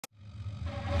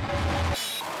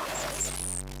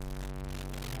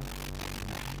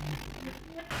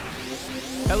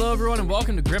Hello, everyone, and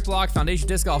welcome to Grip Lock Foundation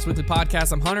Disc Golf's weekly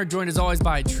podcast. I'm Hunter, joined as always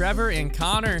by Trevor and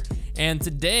Connor, and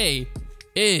today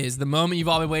is the moment you've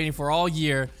all been waiting for all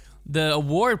year. The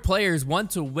award players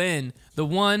want to win the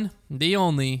one, the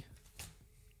only,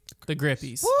 the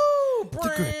Grippies. Woo! The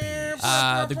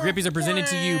Grippies. The Grippies are presented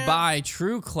to you by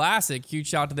True Classic. Huge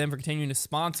shout out to them for continuing to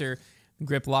sponsor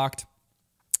Grip Locked.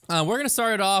 We're going to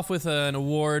start it off with an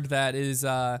award that is,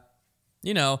 I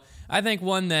think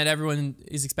one that everyone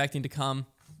is expecting to come.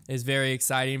 Is very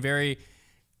exciting,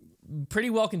 pretty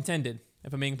well contended,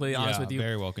 if I'm being completely honest with you.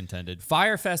 Very well contended.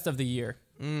 Fire Fest of the Year.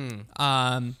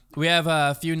 We have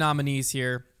a few nominees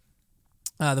here.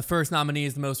 The first nominee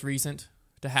is the most recent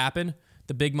to happen,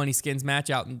 the Big Money Skins match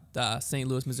out in St.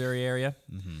 Louis, Missouri area.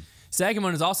 Second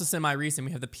one is also semi-recent.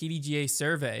 We have the PDGA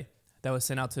survey that was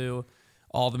sent out to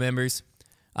all the members.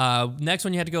 Next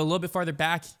one, you had to go a little bit farther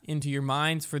back into your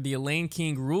minds for the Elaine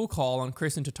King rule call on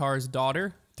Kristen Tatar's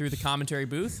daughter through the commentary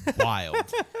booth. Wild.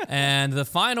 And the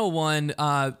final one,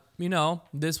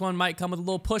 this one might come with a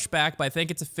little pushback, but I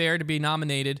think it's fair to be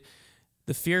nominated.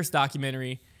 The Fierce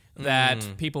documentary that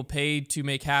people paid to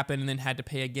make happen and then had to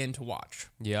pay again to watch.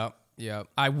 Yep.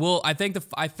 I think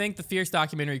the Fierce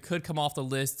documentary could come off the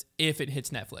list if it hits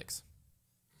Netflix.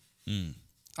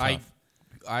 I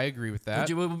agree with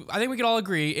that. I think we could all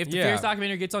agree if the Fierce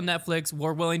documentary gets on Netflix,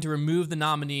 we're willing to remove the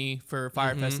nominee for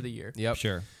Fire Fest of the Year. Yep.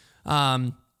 Sure.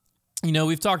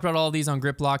 We've talked about all of these on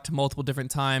Grip Locked multiple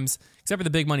different times, except for the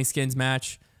Big Money Skins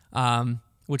match,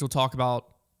 which we'll talk about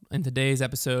in today's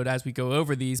episode as we go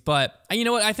over these. But you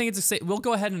know what? I think we'll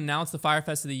go ahead and announce the Fire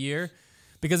Fest of the Year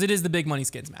because it is the Big Money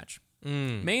Skins match.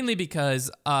 Mainly because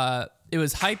it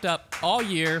was hyped up all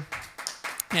year.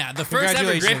 Yeah, the first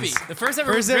ever Grippy. The first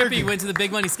ever Grippy went to the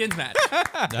Big Money Skins match.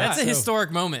 That's a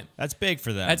historic moment. That's big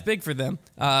for them. That's big for them.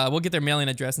 We'll get their mailing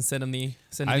address and send them the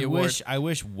award. I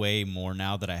wish way more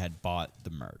now that I had bought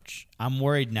the merch. I'm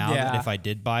worried now that if I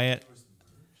did buy it,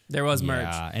 there was merch.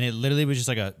 Yeah, and it literally was just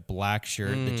like a black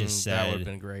shirt that just said, that would have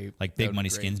been great. Like Big Money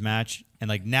Skins match. And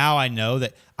like now I know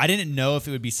that I didn't know if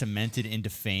it would be cemented into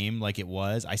fame like it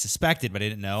was. I suspected, but I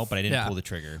didn't know, but I didn't pull the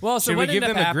trigger. Well, so should we give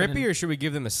them a Grippy or should we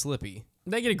give them a Slippy?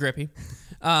 They get a Grippy.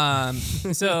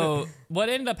 So what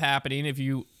ended up happening, if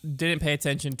you didn't pay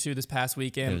attention to this past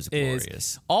weekend,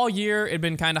 is all year it had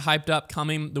been kind of hyped up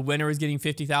coming. The winner was getting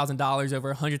 $50,000,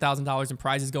 over $100,000 in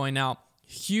prizes going out.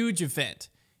 Huge event.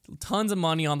 Tons of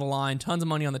money on the line, tons of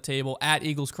money on the table at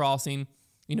Eagles Crossing.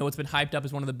 It's been hyped up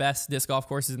as one of the best disc golf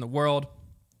courses in the world.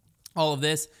 All of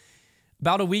this.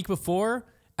 About a week before,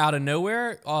 out of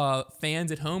nowhere,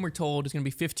 fans at home were told it's going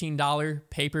to be $15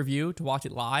 pay-per-view to watch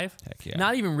it live. Heck yeah.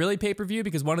 Not even really pay-per-view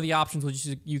because one of the options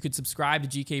was you could subscribe to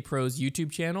GK Pro's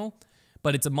YouTube channel,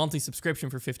 but it's a monthly subscription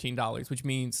for $15, which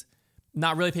means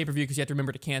not really pay-per-view because you have to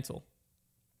remember to cancel.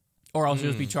 Or else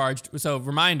you'll just be charged. So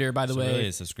reminder, by the way, really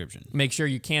a subscription. Make sure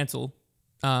you cancel.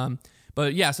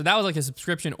 But yeah, so that was like a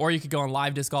subscription, or you could go on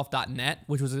livediscgolf.net,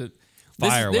 which was a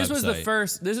fire this website. Was the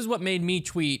first. This is what made me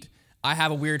tweet. I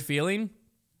have a weird feeling.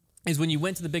 Is when you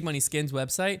went to the Big Money Skins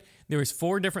website, there was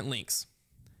 4 different links,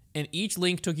 and each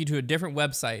link took you to a different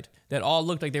website that all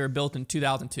looked like they were built in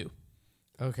 2002.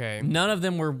 Okay. None of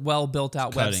them were well built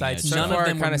out websites. So None of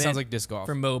them kind were of sounds like disc golf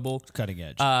for mobile. It's cutting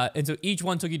edge. And so each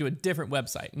one took you to a different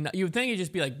website. You would think it'd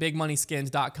just be like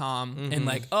bigmoneyskins.com and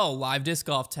like, live disc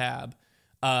golf tab,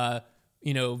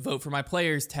 vote for my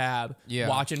players tab,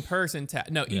 watch in person tab.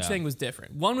 No, each thing was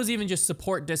different. One was even just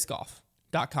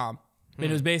supportdiscgolf.com. And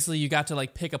it was basically you got to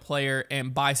like pick a player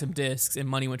and buy some discs and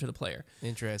money went to the player.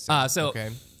 Interesting.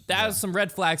 That was some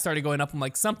red flags started going up. I'm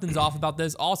like, something's off about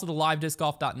this. Also, the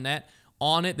livediscgolf.net.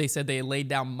 On it, they said they had laid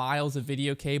down miles of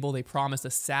video cable. They promised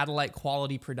a satellite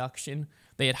quality production.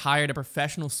 They had hired a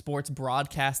professional sports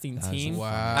broadcasting team.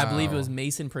 Wow. I believe it was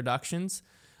Mason Productions.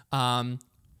 That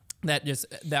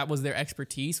was their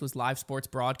expertise, was live sports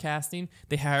broadcasting.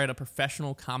 They hired a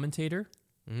professional commentator.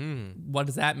 What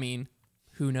does that mean?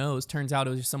 Who knows? Turns out it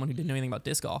was just someone who didn't know anything about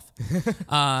disc golf.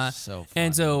 So fun.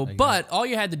 And so, but all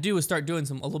you had to do was start doing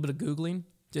a little bit of Googling.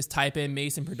 Just type in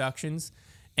Mason Productions,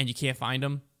 and you can't find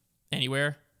them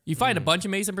anywhere. You find a bunch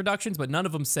of Mason Productions, but none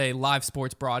of them say live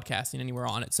sports broadcasting anywhere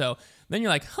on it. So then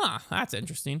you're like, that's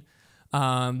interesting.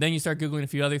 Then you start Googling a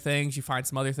few other things. You find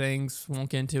some other things. Won't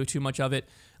get into too much of it.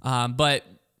 But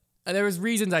there was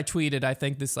reasons I tweeted. I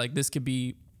think this could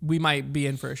be, we might be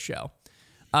in for a show.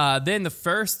 Then the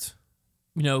first,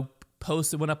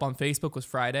 post that went up on Facebook was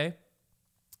Friday.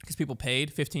 Because people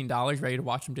paid $15 ready to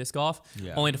watch some disc golf,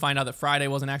 only to find out that Friday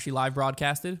wasn't actually live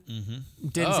broadcasted.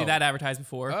 Didn't see that advertised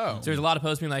before. So there's a lot of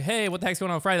posts being like, hey, what the heck's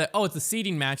going on Friday? Like, it's the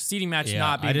seeding match. Seeding match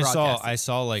not being broadcasted. I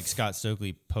saw like Scott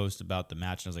Stokely post about the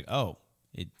match, and I was like, oh,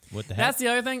 What the heck? That's the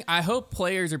other thing. I hope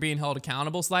players are being held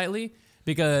accountable slightly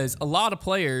because a lot of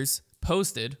players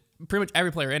posted, pretty much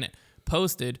every player in it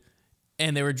posted,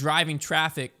 and they were driving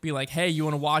traffic, be like, hey, you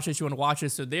want to watch this? You want to watch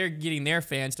this? So they're getting their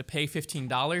fans to pay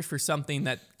 $15 for something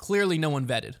that clearly no one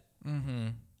vetted. Mm-hmm.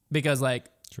 Because, like,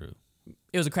 true.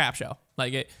 It was a crap show.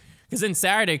 Because then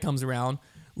Saturday comes around.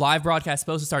 Live broadcast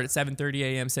supposed to start at 7:30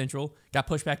 a.m. Central. Got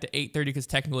pushed back to 8:30 because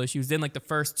technical issues. Then, like, the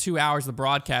first 2 hours of the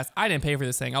broadcast, I didn't pay for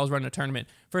this thing. I was running a tournament.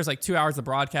 First, like, 2 hours of the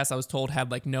broadcast, I was told had,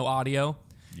 like, no audio.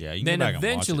 Yeah, you can then go back and watch it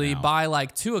eventually, now. by,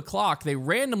 like, 2 o'clock, they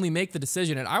randomly make the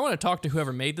decision. And I want to talk to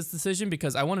whoever made this decision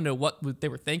because I want to know what they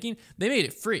were thinking. They made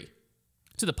it free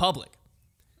to the public.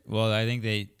 Well, I think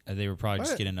they were probably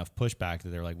just getting enough pushback that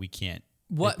they're like, we can't.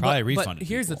 What? Probably But refunded.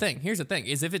 here's the thing. Here's the thing.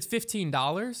 Is if it's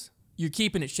 $15, you're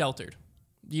keeping it sheltered.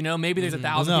 You know, maybe there's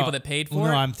 1,000 people that paid for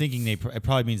it. No, I'm thinking it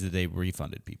probably means that they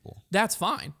refunded people. That's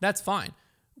fine. That's fine.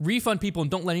 Refund people and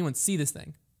don't let anyone see this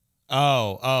thing.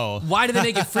 Oh. Why do they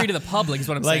make it free to the public is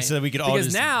what I'm saying. Like, so that we could all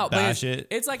just bash it?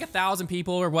 It's like 1,000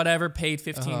 people or whatever paid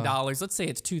 $15. Let's say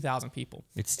it's 2,000 people.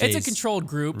 It's a stays- controlled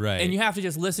group, right. and you have to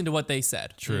just listen to what they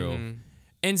said. True.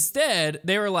 Instead,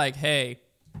 they were like, hey,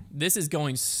 this is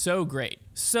going so great,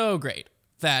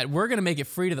 that we're going to make it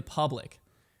free to the public.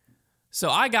 So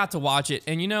I got to watch it,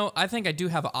 and, you know, I think I do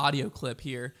have an audio clip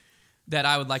here that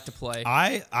I would like to play.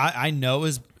 I know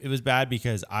it was bad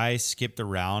because I skipped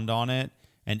around on it,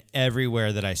 and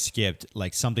everywhere that I skipped,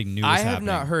 like, something new was happening. I have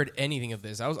not heard anything of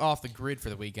this. I was off the grid for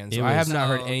the weekend, so It I was- have not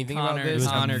heard anything about Connor, this.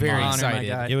 Connor, I'm very Connor, my excited.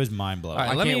 guy. It was mind-blowing. All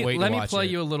right, I can't wait to let me watch play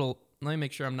it. you a little. Let me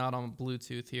make sure I'm not on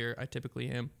Bluetooth here. I typically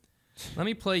am. Let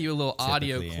me play you a little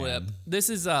audio Typically clip. am. This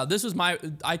was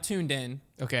I tuned in,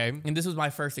 Okay. and this was my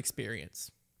first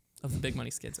experience of the Big Money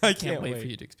Skids. I can't wait for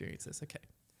you to experience this. Okay.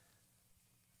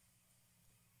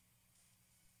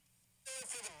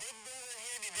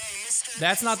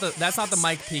 That's not the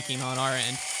mic peaking on our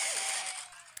end.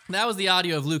 That was the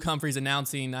audio of Luke Humphries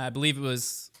announcing. I believe it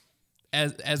was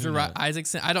Ezra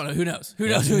Isaacson. I don't know. Who knows? Who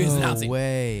knows who he's announcing? No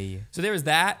way. So there was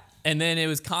that, and then it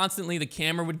was constantly the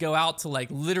camera would go out to like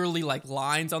literally like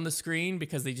lines on the screen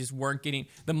because they just weren't getting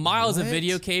the miles of What?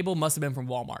 video cable must have been from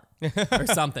Walmart or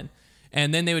something.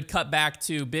 And then they would cut back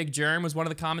to Big Germ was one of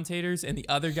the commentators, and the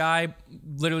other guy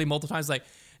literally multiple times like,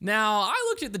 now I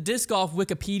looked at the disc golf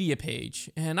Wikipedia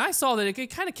page and I saw that it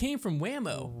kind of came from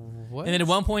Whammo. What? And then at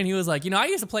one point he was like, I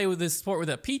used to play with this sport with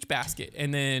a peach basket,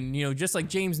 and then just like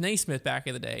James Naismith back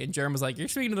in the day. And Germ was like, you're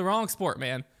speaking to the wrong sport,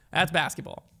 man. That's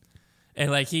basketball.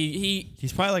 And like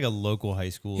He's probably like a local high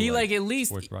school. like at least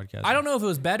sports broadcaster. I don't know if it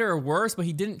was better or worse, but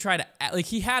he didn't try to act, like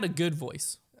he had a good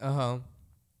voice,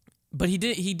 but he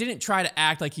didn't try to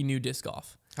act like he knew disc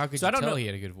golf. How could So I you don't tell know. he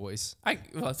had a good voice? Well,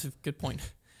 that's a good point.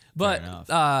 But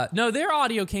enough. no, their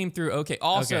audio came through okay.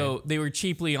 Also, Okay. they were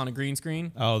cheaply on a green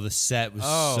screen. Oh, the set was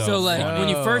So like funny. when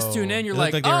you first tune in, you're It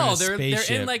looked like, like they were in a they're in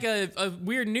spaceship. like a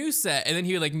weird news set, and then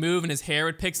he would like move and his hair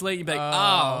would pixelate. You'd be like,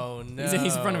 Oh, he's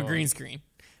in front of a no. green screen.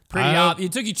 Pretty I hope-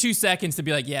 It took you 2 seconds to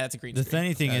be like, yeah, that's a green The screen.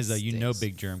 funny thing is, That though, stinks.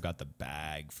 Big Germ got the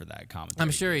bag for that commentary.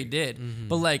 I'm sure he did.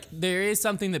 But like there is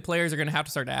something that players are going to have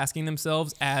to start asking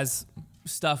themselves as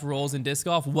stuff rolls in disc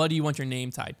golf. What do you want your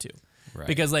name tied to? Right.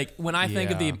 Because like when I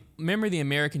think of Yeah. remember the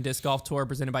American Disc Golf Tour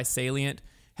presented by Salient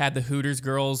had the Hooters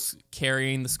girls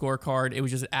carrying the scorecard. It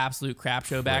was just an absolute crap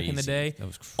show back in the Crazy. day. That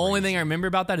was Only crazy. thing I remember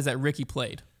about that is that Ricky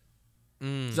played.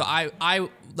 So I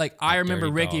remember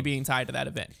dirty Ricky dog. being tied to that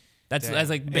event. That's Dang.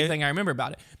 like the big thing I remember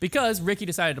about it. Because Ricky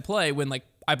decided to play when like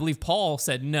I believe Paul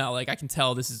said no. Like I can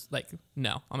tell this is like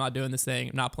no, I'm not doing this thing.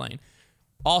 I'm not playing.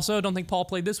 Also, don't think Paul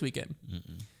played this weekend.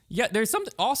 Yeah, there's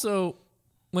something also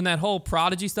when that whole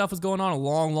Prodigy stuff was going on a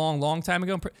long time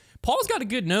ago. Paul's got a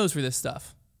good nose for this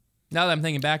stuff. Now that I'm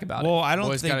thinking back about it. Well, I don't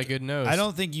Boy's think got a good nose. I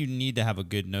don't think you need to have a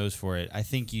good nose for it. I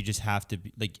think you just have to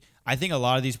be like. I think a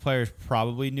lot of these players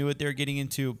probably knew what they were getting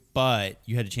into, but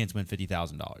you had a chance to win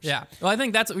 $50,000. Yeah. Well, I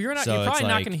think you're So probably it's not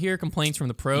like- going to hear complaints from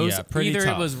the pros. Yeah, pretty Either it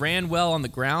tough. was ran well on the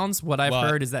grounds. What I've Well,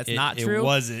 heard is that's not true. It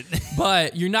wasn't.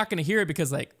 But you're not going to hear it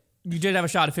because like you did have a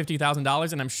shot at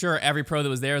 $50,000, and I'm sure every pro that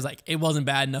was there was like, it wasn't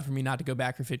bad enough for me not to go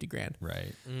back for $50,000.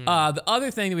 Right. The other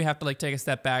thing that we have to like take a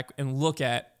step back and look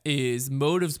at is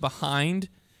motives behind.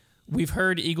 We've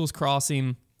heard Eagles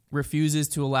Crossing refuses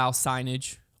to allow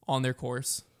signage on their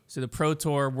course. So the Pro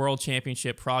Tour World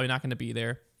Championship probably not going to be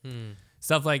there.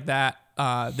 Stuff like that.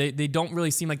 They don't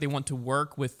really seem like they want to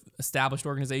work with established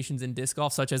organizations in disc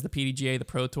golf, such as the PDGA, the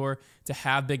Pro Tour, to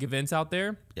have big events out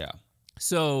there. Yeah.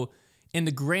 So in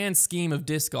the grand scheme of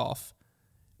disc golf,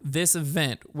 this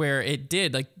event where it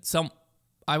did like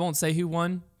I won't say who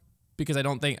won because I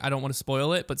don't want to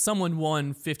spoil it, but someone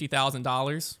won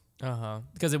 $50,000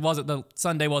 because the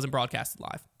Sunday wasn't broadcasted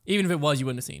live. Even if it was, you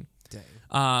wouldn't have seen.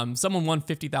 Dang. Someone won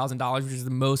 $50,000, which is the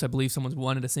most I believe someone's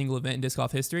won at a single event in disc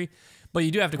golf history. But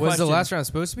you do have to Was question. the last round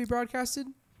supposed to be broadcasted?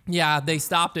 Yeah, they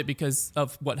stopped it because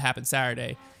of what happened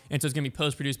Saturday. And so it's going to be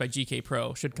post-produced by GK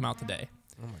Pro. Should come out today.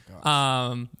 Oh my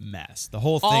gosh. Mess. The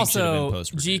whole thing should have been Also,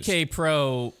 post-produced. GK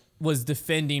Pro was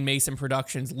defending Mason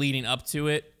Productions leading up to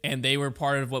it, and they were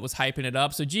part of what was hyping it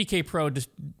up. So GK Pro just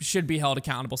should be held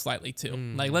accountable slightly too.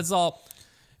 Like, let's all,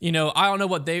 I don't know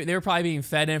what they were probably being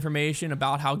fed information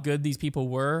about how good these people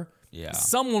were. Yeah.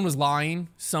 Someone was lying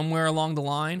somewhere along the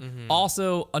line.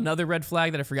 Also, another red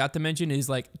flag that I forgot to mention is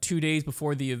like 2 days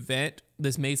before the event,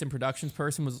 this Mason Productions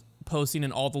person was posting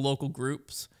in all the local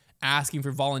groups asking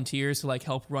for volunteers to like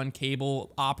help run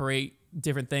cable, operate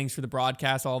different things for the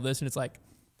broadcast, all of this. And it's like,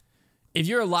 if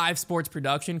you're a live sports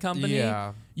production company,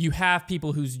 Yeah. you have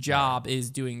people whose job is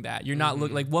doing that. You're not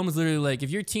like one was literally like, if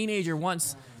your teenager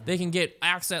wants, they can get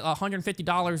access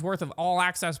 $150 worth of all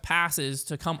access passes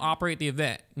to come operate the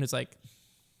event. And it's like,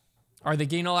 are they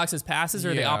getting all access passes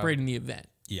or are they Yeah. operating the event?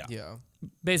 Yeah. Yeah.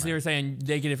 Basically, they were saying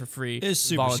they get it for free. It's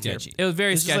super volunteer. sketchy. It was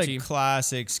very this sketchy. is like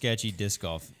classic sketchy disc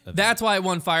golf event. That's why it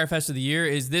won Firefest of the Year.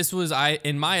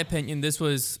 In my opinion, this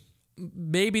was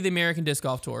maybe the American Disc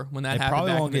Golf Tour when that happened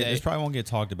back in the day. This probably won't get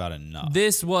talked about enough.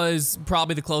 This was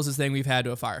probably the closest thing we've had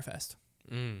to a Firefest.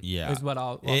 Yeah, Is what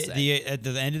I'll say. At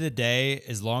the end of the day,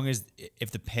 as long as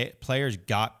if the players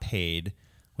got paid,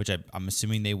 which I'm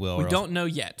assuming they will, We don't know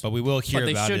yet. but we will hear but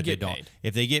they about should it if they get don't. paid.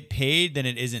 If they get paid, then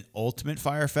it isn't ultimate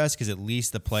Firefest because at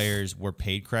least the players were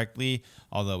paid correctly.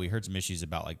 Although we heard some issues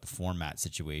about like the format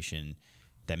situation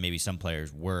that maybe some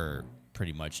players were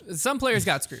pretty much Some players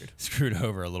got screwed. screwed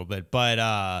over a little bit. But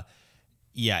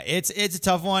yeah, it's a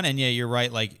tough one. And yeah, you're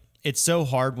right. Like it's so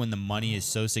hard when the money is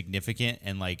so significant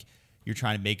and like you're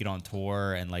trying to make it on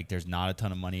tour and like there's not a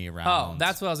ton of money around. Oh,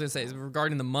 that's what I was going to say. Is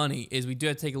regarding the money, is we do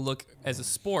have to take a look as a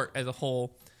sport as a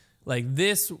whole. Like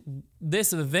this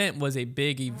event was a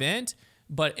big event,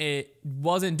 but it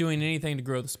wasn't doing anything to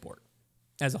grow the sport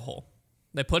as a whole.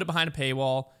 They put it behind a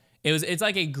paywall. It's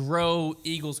like a grow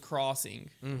Eagles Crossing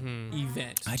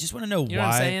event. I just want to know You know what I'm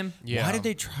why. saying? Yeah. Why did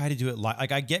they try to do it live?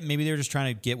 Like I get maybe they were just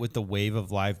trying to get with the wave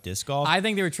of live disc golf. I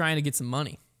think they were trying to get some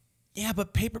money. Yeah,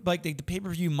 but the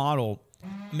pay-per-view model,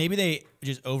 maybe they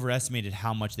just overestimated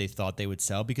how much they thought they would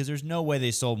sell because there's no way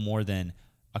they sold more than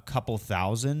a couple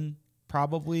thousand,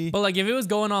 probably. But like if it was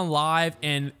going on live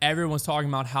and everyone was talking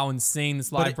about how insane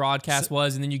this live broadcast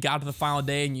was, and then you got to the final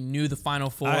day and you knew the final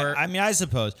four. I mean, I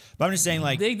suppose, but I'm just saying,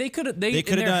 like They could have in could've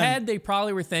their done- head they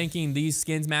probably were thinking these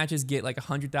skins matches get like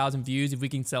 100,000 views if we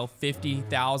can sell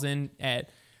 50,000 at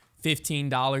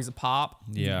 $15 a pop.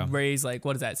 Yeah. Raise like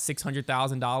what is that $600,000,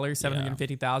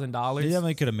 $750,000. they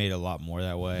definitely could have made a lot more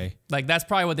that way. Like that's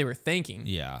probably what they were thinking.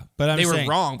 Yeah, but I'm They just were saying,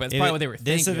 wrong, but it's if probably what they were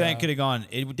This thinking. event could have gone.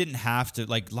 It didn't have to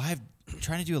like live.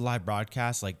 Trying to do a live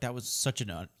broadcast like that was such an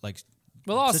Well, such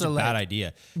also a bad like,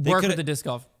 idea. They work coulda- with the Disc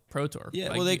Golf Pro Tour. Yeah,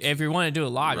 Like, well, they- if you want to do it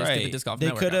live, just get the Disc Golf They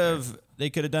Network could out there. have. They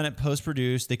could have done it post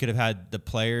produced. They could have had the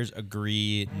players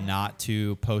agree not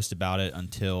to post about it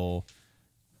until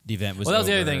the event was. Well, that was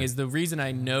the over. other thing is the reason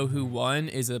I know who won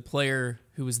is a player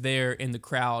who was there in the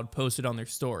crowd posted on their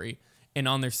story. And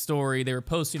on their story, they were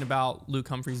posting about Luke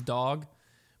Humphrey's dog.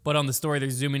 But on the story,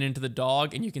 they're zooming into the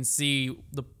dog, and you can see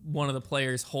one of the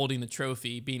players holding the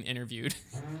trophy being interviewed.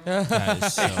 That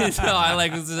is so, So I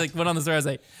went on the story. I was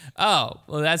like, "Oh,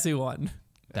 well, that's who won."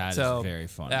 that is So very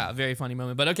funny. Yeah, very funny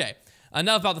moment. But okay,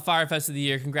 enough about the Firefest of the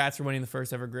year. Congrats for winning the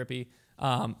first ever Grippy.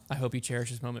 I hope you cherish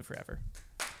this moment forever.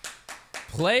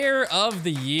 Player of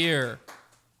the year.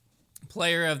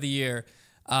 Player of the year.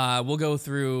 We'll go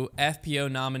through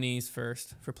FPO nominees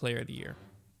first for Player of the Year.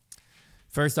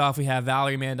 First off, we have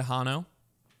Valerie Mandujano.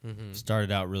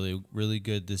 Started out really, really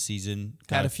good this season.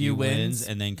 Got Had a few wins.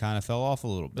 and then kind of fell off a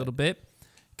little bit. Little bit.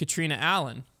 Katrina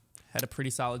Allen had a pretty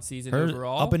solid season Her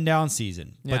overall. up and down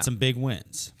season, Yeah. but some big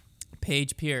wins.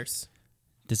 Paige Pierce.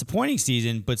 Disappointing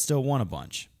season, but still won a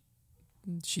bunch.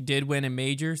 She did win a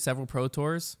major, several pro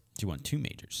tours. She won 2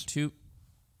 majors, Two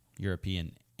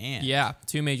European and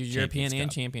two majors, Champions European and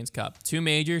Cup. Champions Cup. 2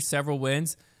 majors, several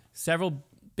wins, several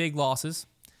big losses.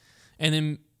 And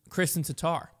then Kristen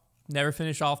Tatar. Never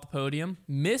finished off the podium.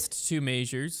 Missed 2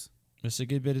 majors. Missed a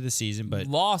good bit of the season, but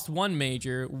Lost 1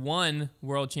 major, 1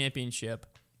 world championship.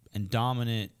 and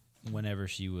dominant whenever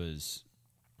she was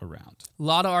around. A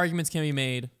lot of arguments can be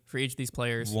made for each of these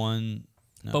players.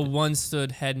 But one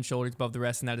stood head and shoulders above the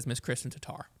rest, and that is Miss Kristen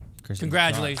Tatar.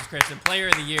 Congratulations, Kristen. Player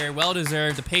of the year. Well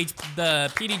deserved. The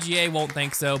PDGA won't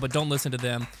think so, but don't listen to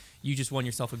them. You just won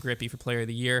yourself a Grippy for Player of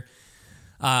the Year.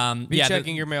 Be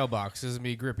checking your mailbox. There's going to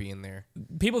be Grippy in there.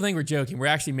 People think we're joking. We're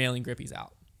actually mailing Grippies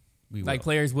out. We Like will.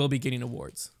 players will be getting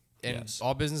awards. And Yes.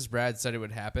 all business Brad said it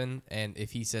would happen, and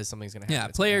if he says something's going to happen, Yeah,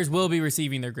 it's gonna players happen. will be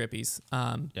receiving their Grippies.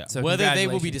 Yeah. So Whether they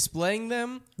will be congratulations. displaying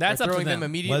them, That's or up to throwing them them.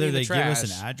 immediately Whether in the they give trash.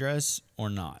 us an address or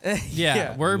not.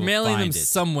 Yeah, we're We will mailing them find it.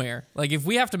 somewhere. Like if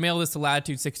we have to mail this to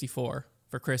Latitude 64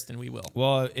 for Kristen, we will.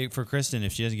 Well, for Kristen,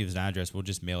 if she doesn't give us an address, we'll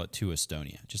just mail it to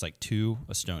Estonia, just like to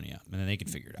Estonia, and then they can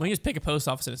figure it out. We can just pick a post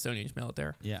office in Estonia and just mail it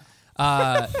there. Yeah.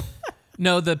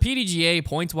 No, the PDGA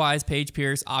points-wise, Paige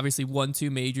Pierce obviously won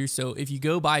 2 majors. So if you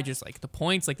go by just like the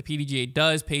points like the PDGA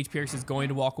does, Paige Pierce is going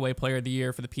to walk away player of the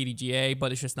year for the PDGA,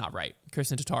 but it's just not right.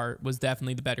 Kristen Tatar was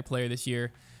definitely the better player this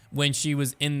year. When she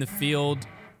was in the field,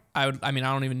 I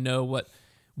don't even know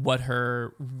what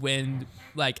her win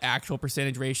like actual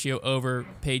percentage ratio over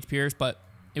Paige Pierce, but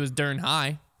it was darn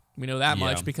high. We know that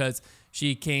much because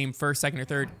she came first, second, or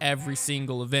third every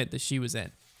single event that she was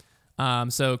in.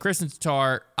 So Kristen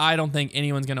Tatar, I don't think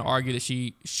anyone's going to argue that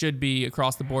she should be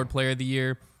across the board player of the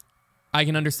year. I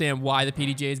can understand why the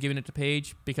PDGA is giving it to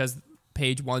Paige because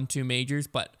Paige won 2 majors,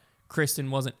 but Kristen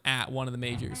wasn't at one of the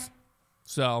majors.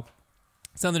 So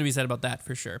something to be said about that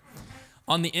for sure.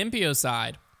 On the MPO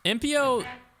side, MPO,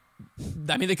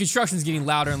 I mean, the construction's getting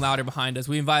louder and louder behind us.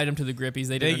 We invited them to the Grippies.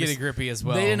 They get a Grippy as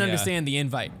well. They didn't yeah. understand the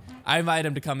invite. I invited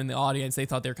them to come in the audience. They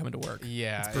thought they were coming to work.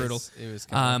 Yeah, it's brutal. It was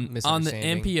kind of On the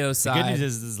misunderstanding. MPO The side, good news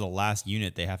is this is the last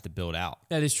unit they have to build out.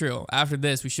 that is true. After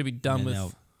this, we should be done And with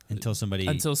they'll- until somebody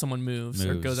until someone moves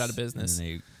or moves, goes out of business.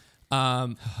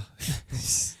 and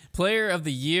Player of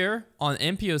the year on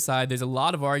MPO side, there's a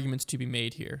lot of arguments to be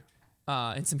made here,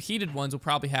 and some heated ones will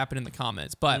probably happen in the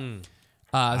comments. But don't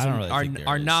really think there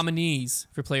our is. nominees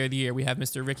for Player of the Year, we have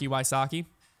Mr. Ricky Wysocki,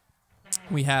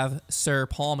 we have Sir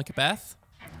Paul Macbeth,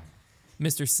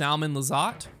 Mr. Salman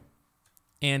Lazat,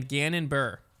 and Gannon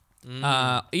Burr.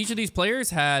 Each of these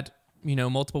players had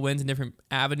multiple wins in different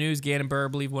avenues. Gannon Burr, I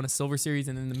believe, won a Silver Series,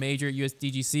 and then the major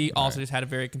USDGC also just had a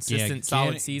very consistent,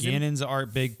 solid season. Gannon's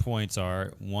big points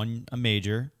are won a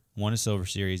major, won a Silver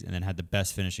Series, and then had the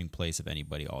best finishing place of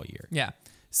anybody all year. Yeah.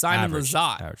 Simon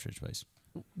Lazat, Average finish place.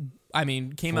 I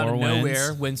mean, came out of 4 wins.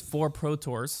 nowhere, wins 4 Pro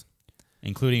Tours.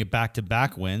 Including a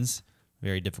back-to-back wins.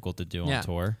 Very difficult to do Yeah. on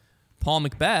tour. Paul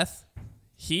Macbeth,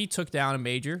 he took down a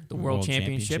major, the World World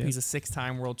Championship. Championship. He's a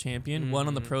 6-time world champion, won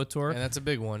on the Pro Tour and that's a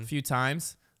big one. a few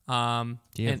times. Do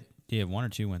you And have 1 or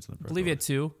 2 wins on the Pro I believe he Tour? had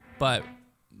 2, but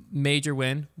major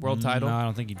win, world title. No, I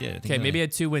don't think he did. I think Okay, he maybe he only-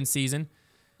 had 2-win season.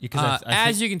 because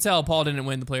As you can tell, Paul didn't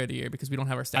win the Player of the Year because we don't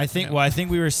have our stats. I for think. him. Well, I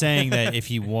think we were saying that if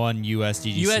he won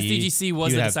USDGC, USDGC was he the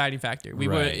would have- deciding factor.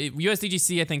 Right.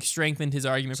 USDGC, I think, strengthened his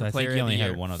argument So for I Player think he of the only Year.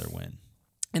 had 1 other win.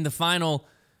 And the final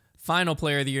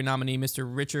Player of the Year nominee, Mr.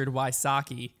 Richard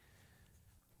Wysocki,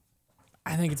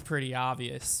 I think it's pretty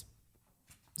obvious.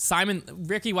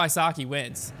 Ricky Wysocki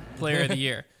wins Player of the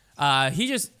Year. He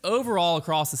just overall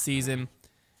across the season,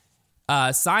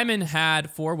 Simon had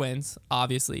 4 wins,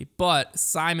 obviously, but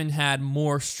Simon had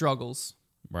more struggles.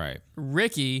 Right.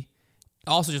 Ricky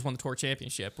also just won the Tour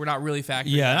Championship. We're not really factoring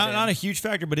Yeah, that in. not a huge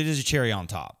factor, but it is a cherry on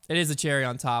top. It is a cherry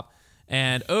on top.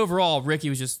 And overall, Ricky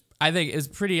was just, I think, it was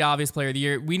pretty obvious Player of the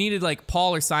Year. We needed, like,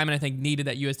 Paul or Simon, I think, needed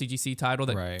that USDGC title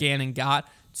that Right. Gannon got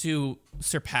to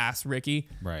surpass Ricky.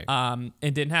 Right.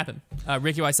 It didn't happen.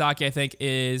 Ricky Wysocki, I think,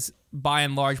 is by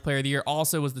and large Player of the Year.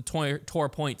 Also was the tour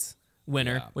points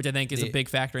winner, Yeah. which I think is a big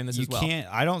factor in this You as well. can't.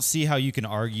 I don't see how you can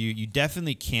argue. You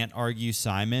definitely can't argue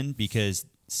Simon because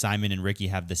Simon and Ricky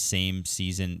have the same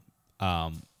season,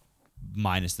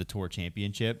 minus the Tour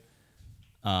Championship,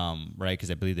 right?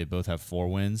 Because I believe they both have 4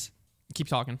 wins. Keep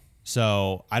talking.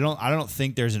 So I don't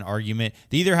think there's an argument.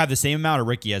 They either have the same amount or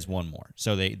Ricky has 1 more.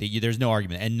 So there's no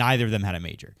argument, and neither of them had a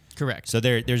major. Correct. So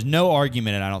there's no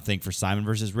argument, and I don't think for Simon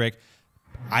versus Rick.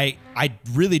 I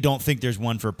really don't think there's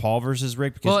one for Paul versus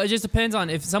Rick because Well, it just depends on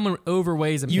if someone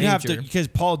overweighs a you'd major. have to, because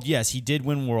Paul, yes, he did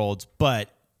win Worlds, but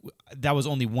that was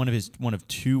only one of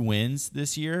 2 wins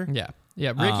this year. Yeah.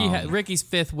 Ricky's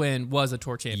 5th win was a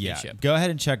Tour Championship. Yeah, go ahead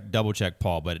and double check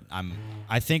Paul, but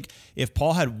I think if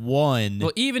Paul had won,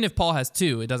 Well, even if Paul has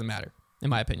 2, it doesn't matter, in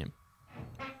my opinion.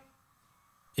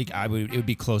 it would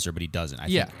be closer, but he doesn't. I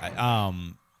Yeah.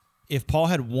 think. If Paul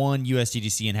had won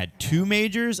USDGC and had 2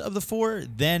 majors of the 4,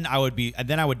 then I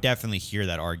would definitely hear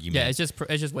that argument. Yeah, it's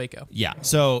just Waco. Yeah.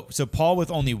 So Paul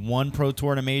with only 1 Pro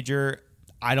Tour and a major,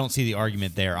 I don't see the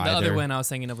argument there The either. other win I was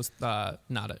thinking of was I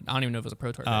don't even know if it was a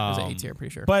Pro Tour. It was an 8 tier, I'm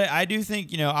pretty sure. But I do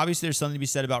think, obviously there's something to be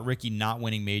said about Ricky not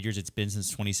winning majors. It's been since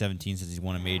 2017 since he's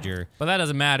won a major. But that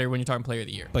doesn't matter when you're talking Player of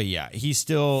the Year. But yeah, he's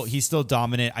still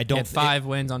dominant. I He don't had 5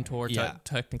 wins on tour, Yeah.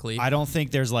 technically. I don't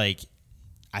think there's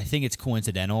I think it's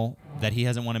coincidental that he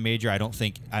hasn't won a major. I don't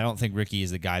think Ricky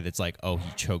is the guy that's like, oh,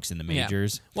 he chokes in the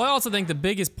majors. Yeah. Well, I also think the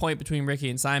biggest point between Ricky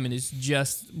and Simon is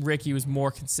just Ricky was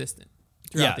more consistent.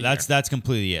 Yeah, that's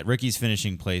completely it. Ricky's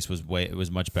finishing place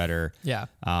was much better. Yeah.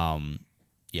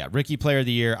 Yeah, Ricky Player of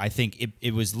the Year. I think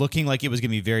it was looking like it was going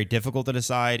to be very difficult to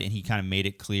decide, and he kind of made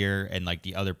it clear, and like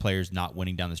the other players not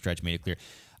winning down the stretch made it clear.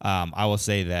 I will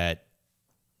say that,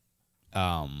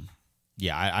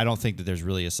 I don't think that there's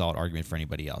really a solid argument for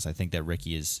anybody else. I think that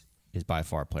Ricky is by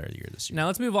far Player of the Year this year. Now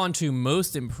let's move on to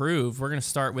Most Improved. We're going to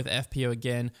start with FPO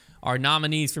again. Our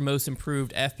nominees for Most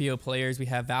Improved FPO players, we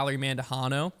have Valerie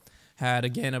Mandujano. Had,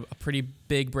 again, a pretty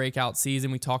big breakout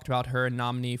season. We talked about her, a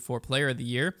nominee for Player of the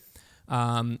Year.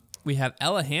 We have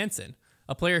Ella Hansen,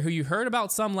 a player who you heard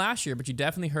about some last year, but you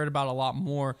definitely heard about a lot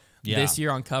more this year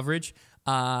on coverage.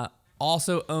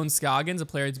 Also, Owen Scoggins, a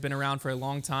player that's been around for a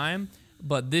long time,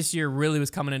 but this year really was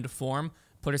coming into form,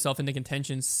 put herself into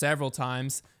contention several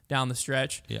times down the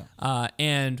stretch. Yeah.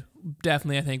 And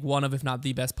definitely, I think, one of, if not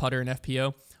the best putter in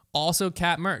FPO. Also,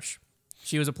 Kat Mersch.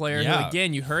 She was a player who,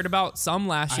 again, you heard about some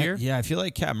last year. I feel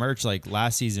like Kat Mersch, like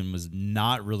last season, was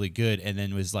not really good, and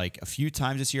then was like a few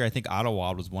times this year. I think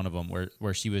Ottawa was one of them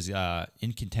where she was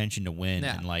in contention to win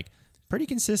and like pretty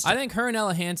consistent. I think her and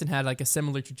Ella Hansen had like a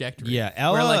similar trajectory. Yeah,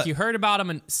 Ella, where like you heard about them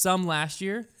in some last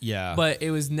year. Yeah, but it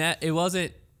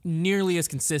wasn't nearly as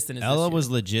consistent as Ella this year. was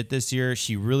legit this year.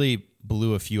 She really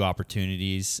blew a few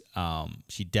opportunities.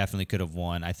 She definitely could have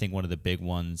won. I think one of the big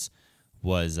ones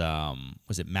was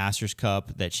it Masters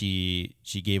Cup that she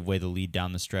gave away the lead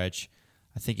down the stretch.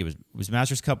 I think it was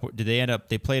Masters Cup. Did they end up?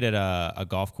 They played at a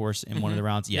golf course in one of the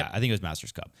rounds. Yeah, I think it was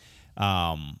Masters Cup.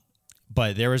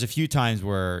 But there was a few times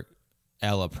where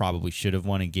Ella probably should have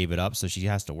won and gave it up, so she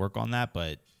has to work on that.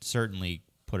 But certainly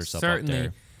put herself up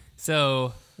there.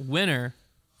 So winner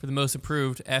for the Most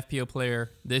Improved FPO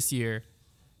player this year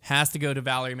has to go to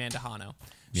Valerie Mandujano.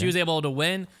 She was able to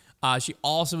win. She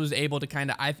also was able to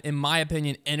kind of, in my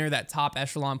opinion, enter that top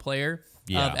echelon player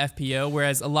of FPO,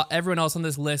 whereas everyone else on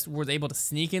this list was able to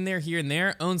sneak in there here and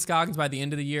there. Owen Scoggins by the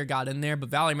end of the year got in there, but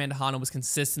Valerie Mandujano was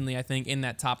consistently, I think, in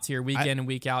that top tier week in and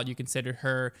week out. You considered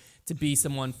her to be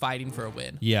someone fighting for a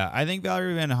win. Yeah, I think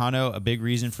Valerie Mandujano, a big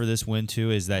reason for this win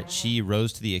too, is that she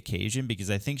rose to the occasion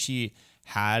because I think she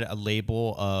had a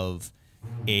label of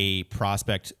a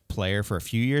prospect player for a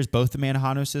few years. Both the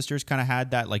Mandujano sisters kind of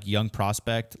had that like young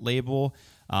prospect label,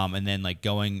 and then like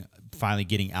finally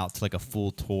getting out to like a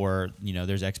full tour. You know,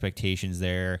 there's expectations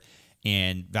there,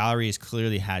 and Valerie has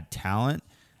clearly had talent,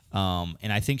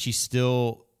 and I think she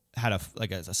still had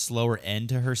a slower end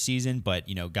to her season, but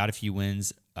you know, got a few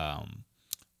wins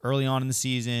early on in the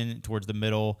season, towards the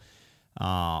middle.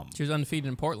 She was undefeated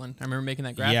in Portland. I remember making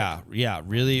that graphic. Yeah,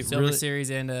 really. Silver Series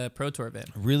and a Pro Tour event.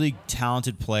 Really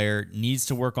talented player. Needs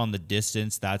to work on the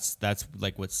distance. That's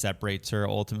like what separates her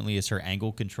ultimately is her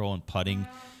angle control and putting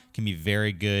can be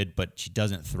very good, but she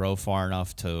doesn't throw far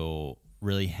enough to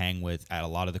really hang with at a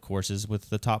lot of the courses with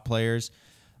the top players.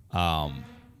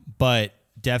 But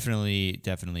definitely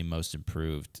Most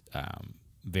Improved.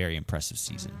 Very impressive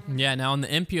season. Yeah. Now on the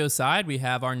MPO side, we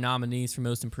have our nominees for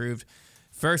Most Improved.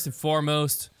 First and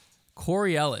foremost,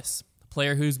 Corey Ellis, a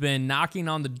player who's been knocking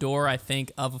on the door, I think,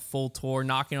 of a full tour,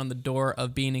 knocking on the door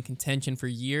of being in contention for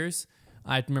years.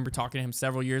 I remember talking to him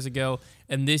several years ago,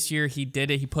 and this year he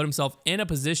did it. He put himself in a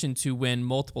position to win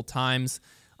multiple times.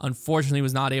 Unfortunately,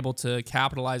 was not able to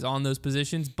capitalize on those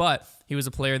positions, but he was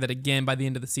a player that, again, by the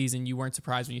end of the season, you weren't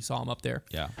surprised when you saw him up there.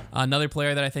 Yeah. Another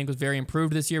player that I think was very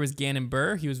improved this year was Gannon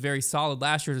Burr. He was very solid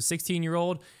last year as a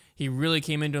 16-year-old. He really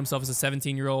came into himself as a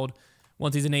 17-year-old.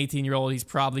 Once he's an 18-year-old, he's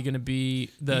probably going to be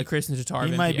the Kristen Tatar.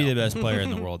 He might be the best player in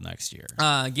the world next year.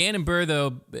 Gannon Burr,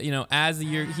 though, you know, as the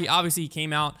year, he obviously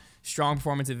came out, strong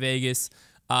performance at Vegas,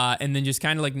 and then just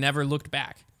kind of like never looked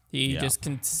back. He just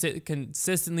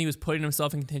consistently was putting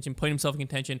himself in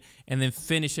contention, and then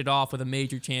finished it off with a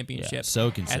major championship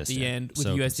so consistent. At the end with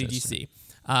USDGC.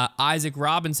 Isaac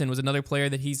Robinson was another player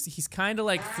that he's kind of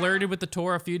like flirted with the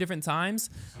tour a few different times.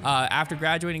 After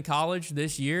graduating college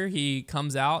this year, he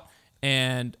comes out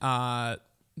and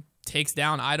takes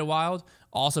down Idlewild.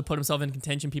 Also put himself in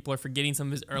contention. People are forgetting some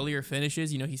of his earlier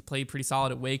finishes. You know, he's played pretty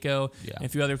solid at Waco. And a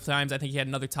few other times. I think he had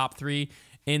another top 3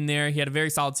 in there. He had a very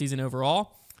solid season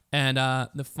overall. And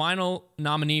the final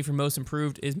nominee for Most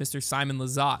Improved is Mr. Simon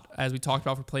Lizotte. As we talked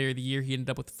about for Player of the Year, he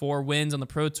ended up with 4 wins on the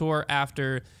Pro Tour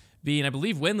after being, I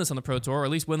believe, winless on the Pro Tour, or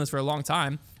at least winless for a long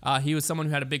time. He was someone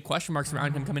who had a big question marks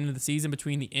around him coming into the season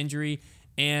between the injury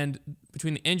and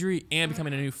becoming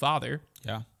a new father.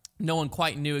 Yeah. No one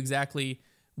quite knew exactly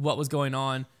what was going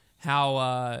on,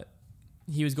 how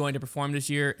he was going to perform this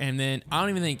year. And then I don't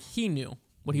even think he knew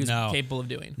what he was No. capable of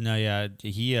doing. No, yeah,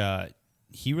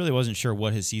 he really wasn't sure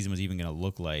what his season was even going to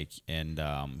look like, and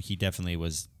he definitely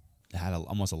had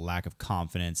almost a lack of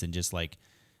confidence and just like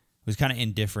was kind of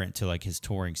indifferent to like his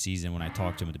touring season when I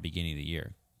talked to him at the beginning of the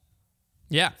year.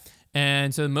 Yeah.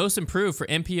 And so the most improved for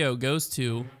MPO goes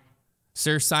to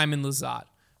Sir Simon Lizotte.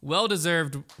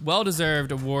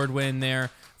 Well-deserved award win there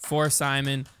for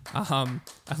Simon. I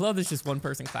love there's just one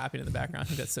person clapping in the background. I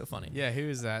think that's so funny. Yeah, who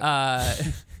is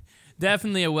that?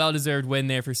 Definitely a well-deserved win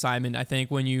there for Simon. I think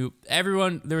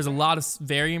there was a lot of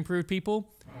very improved people,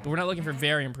 but we're not looking for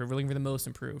very improved. We're looking for the most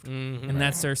improved. And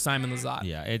that's Sir Simon Lizotte.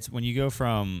 Yeah, it's when you go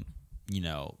from,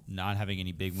 not having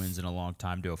any big wins in a long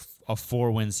time to a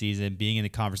 4-win season, being in the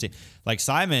conversation. Like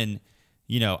Simon,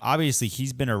 obviously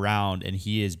he's been around and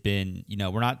he has been,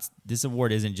 this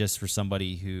award isn't just for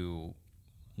somebody who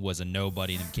was a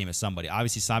nobody and became a somebody.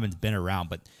 Obviously Simon's been around,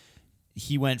 but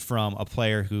he went from a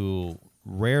player who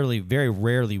very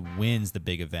rarely wins the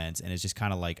big events and is just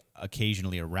kind of like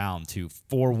occasionally around to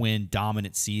 4-win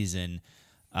dominant season.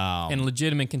 And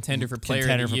legitimate contender for player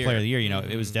of the year.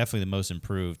 It was definitely the most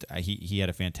improved. He had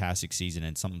a fantastic season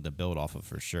and something to build off of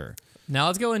for sure. Now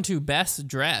let's go into best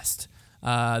dressed.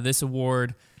 This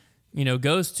award,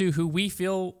 goes to who we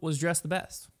feel was dressed the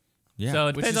best. Yeah. So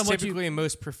it Which depends is on what typically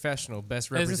most professional,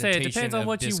 best I was gonna say, representation it depends on of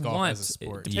what you disc golf want. as a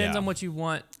sport. It depends on what you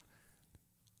want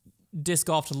disc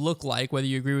golf to look like, whether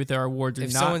you agree with our awards or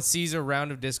If not. someone sees a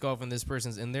round of disc golf and this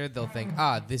person's in there, they'll think,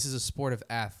 this is a sport of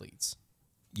athletes.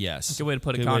 Yes. Good way to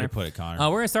put it, Good Connor. way to put it, Connor.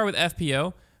 We're going to start with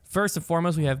FPO. First and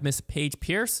foremost, we have Miss Paige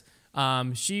Pierce.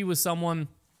 She was someone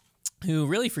who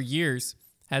really for years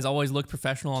has always looked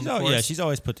professional on the course. Yeah, she's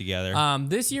always put together.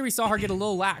 This year we saw her get a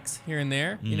little lax here and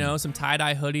there. Some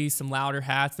tie-dye hoodies, some louder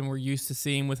hats than we're used to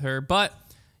seeing with her. But,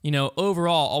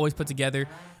 overall, always put together.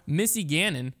 Missy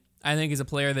Gannon, I think, is a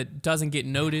player that doesn't get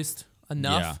noticed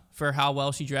enough for how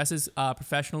well she dresses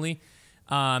professionally.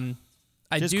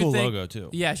 She has a cool logo, too.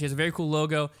 Yeah, she has a very cool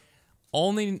logo.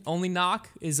 Only knock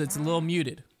is it's a little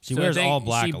muted. She wears all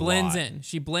black She a blends lot. in.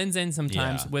 She blends in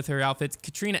sometimes Yeah. with her outfits.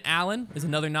 Katrina Allen is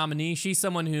another nominee. She's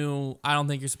someone who I don't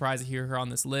think you're surprised to hear her on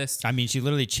this list. I mean, she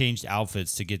literally changed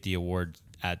outfits to get the award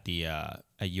at the at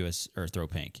US or Throw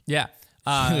Pink. Yeah.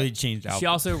 She literally changed outfits. She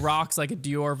also rocks like a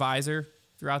Dior visor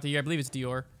throughout the year. I believe it's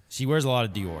Dior. She wears a lot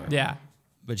of Dior. Yeah.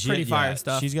 But Pretty fire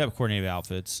stuff. She's got coordinated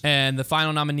outfits. And the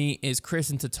final nominee is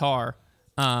Kristen Tatar.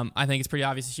 I think it's pretty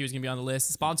obvious that she was going to be on the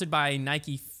list. Sponsored by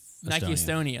Nike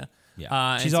Estonia.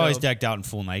 Yeah. She's always decked out in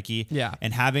full Nike. Yeah.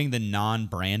 And having the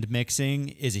non-brand mixing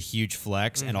is a huge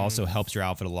flex and also helps your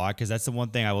outfit a lot because that's the one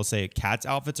thing I will say. Kat's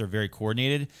outfits are very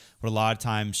coordinated, but a lot of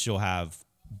times she'll have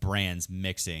brands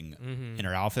mixing in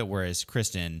her outfit, whereas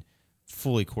Kristen,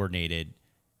 fully coordinated,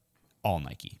 all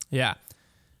Nike. Yeah.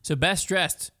 So best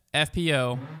dressed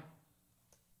FPO.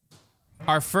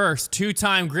 Our first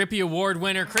 2-time Grippy Award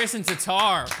winner, Kristen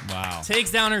Tatar. Wow.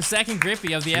 Takes down her second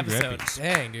Grippy of the episode. Grippies.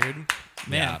 Dang, dude.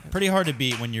 Man. Yeah, pretty hard to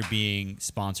beat when you're being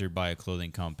sponsored by a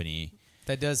clothing company.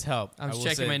 That does help. I'm I will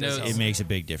checking say my it does notes. It help. makes a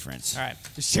big difference. All right.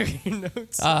 Just check your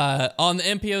notes. On the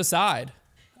MPO side,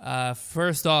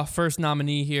 first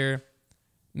nominee here,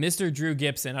 Mr. Drew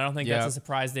Gibson. I don't think that's a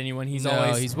surprise to anyone. He's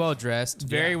he's well dressed.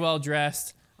 very well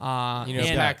dressed. And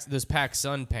those Pac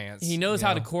Sun pants. he knows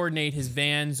how to coordinate his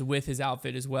Vans with his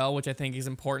outfit as well, which I think is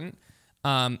important.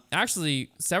 Actually,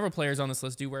 several players on this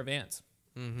list do wear Vans.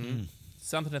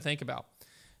 Something to think about.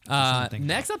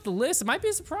 Next up the list, it might be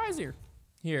a surprise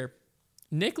here.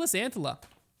 Nicholas Antela.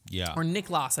 Yeah. Or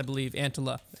Niklas, I believe,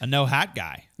 Antela. A no hat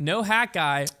guy. No hat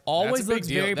guy. Always big looks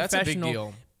deal. very That's a big professional.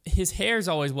 deal. His hair's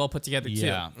always well put together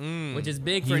Yeah. too, which is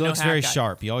big for He a no looks hat very guy.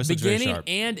 sharp. He always looks very Beginning sharp.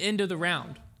 and end of the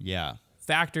round Yeah.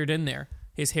 factored in there.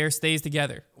 His hair stays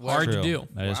together. Hard True. to do.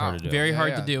 That is hard to do. Very hard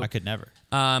Yeah. to do. I could never.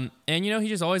 And he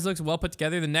just always looks well put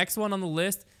together. The next one on the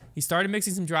list, he started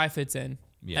mixing some dry fits in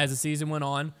as the season went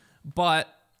on.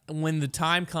 But when the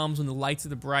time comes when the lights are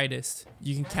the brightest,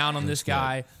 you can count on this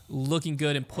guy looking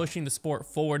good and pushing the sport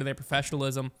forward to their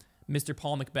professionalism. Mr.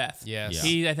 Paul Macbeth. Yes. Yeah.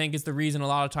 He, I think, is the reason a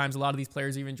lot of times a lot of these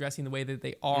players are even dressing the way that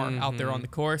they are out there on the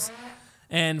course.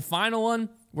 And final one,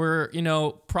 we're,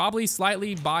 probably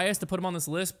slightly biased to put him on this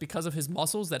list because of his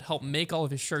muscles that help make all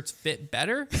of his shirts fit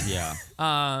better. Yeah.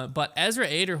 But Ezra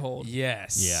Aderhold,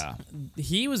 Yes. Yeah.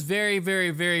 he was very, very,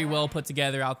 very well put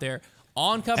together out there.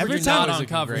 On coverage Every or time not he was on looking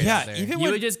coverage. great Yeah, out there. even You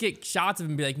when would just get shots of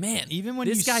him and be like, man, Even when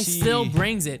this you guy see- still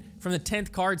brings it from the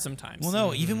 10th card sometimes. Well,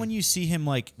 no, even when you see him,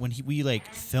 like, when we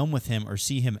film with him or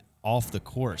see him off the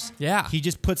course. Yeah. He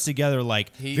just puts together,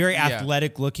 very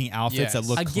athletic-looking outfits that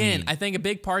look Again, clean. I think a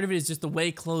big part of it is just the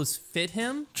way clothes fit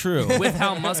him. True. With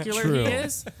how muscular True. he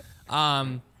is.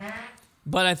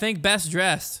 But I think best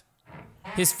dressed,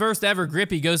 His first ever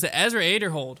Grippy goes to Ezra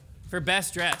Aderhold for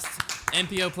Best Dressed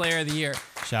NPO Player of the Year.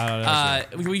 Shout out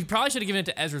Ezra. We probably should have given it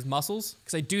to Ezra's muscles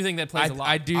because I do think that plays a lot.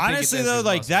 I do. Honestly, think though,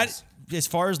 like muscles. that, as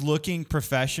far as looking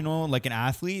professional, like an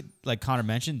athlete, like Connor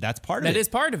mentioned, that's part of it. That is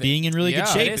part of it. Being in really good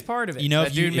shape. That is part of it. You know,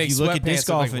 That dude makes if you look at sweatpants disc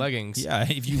look golf, like and- leggings. yeah,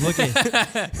 if you look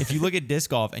at if you look at disc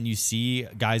golf and you see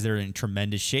guys that are in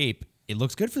tremendous shape, it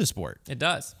looks good for the sport It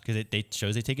does. because it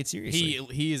shows they take it seriously.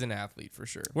 he is an athlete for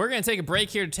sure. We're going to take a break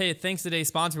here to tell you thanks to today's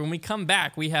sponsor. When we come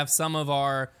back, we have some of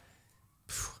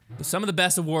the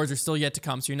best awards are still yet to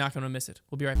come, so you're not going to miss it.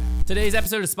 We'll be right back. Today's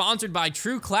episode is sponsored by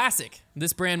True Classic.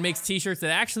 This brand makes t-shirts that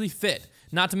actually fit.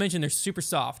 Not to mention they're super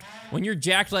soft. When you're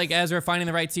jacked like Ezra, finding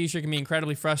the right t-shirt can be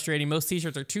incredibly frustrating. Most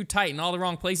t-shirts are too tight and all the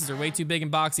wrong places are way too big and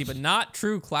boxy, but not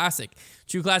True Classic.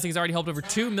 True Classic has already helped over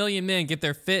 2 million men get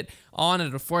their fit on at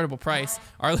an affordable price.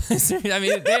 Our listeners,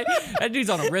 that dude's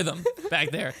on a rhythm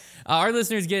back there. Our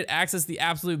listeners get access to the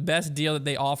absolute best deal that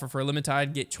they offer for a limited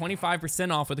time. Get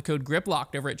 25% off with the code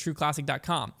GRIPLOCKED over at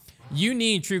TrueClassic.com. You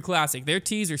need True Classic. Their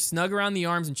tees are snug around the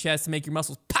arms and chest to make your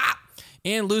muscles pop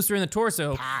and looser in the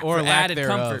torso Or for lack added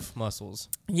thereof comfort. muscles.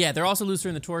 Yeah, they're also looser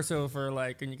in the torso for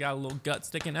like when you got a little gut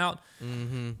sticking out.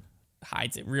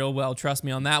 Hides it real well. Trust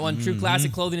me on that one. True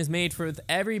Classic clothing is made for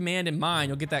every man in mind.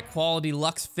 You'll get that quality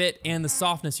luxe fit and the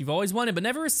softness you've always wanted but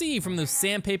never received from those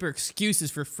sandpaper excuses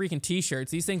for freaking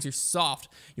t-shirts. These things are soft.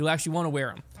 You'll actually want to wear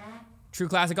them. True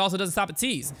Classic also doesn't stop at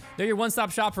tees. They're your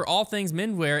one-stop shop for all things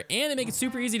menswear, and they make it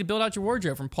super easy to build out your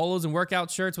wardrobe, from polos and workout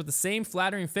shirts with the same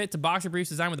flattering fit to boxer briefs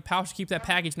designed with a pouch to keep that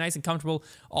package nice and comfortable.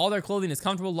 All their clothing is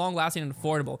comfortable, long-lasting, and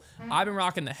affordable. I've been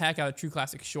rocking the heck out of True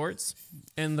Classic shorts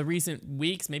in the recent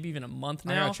weeks, maybe even a month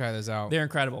now. I gotta try those out. They're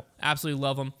incredible. Absolutely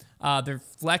love them. They're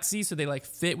flexy, so they like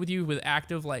fit with you with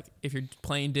active, like if you're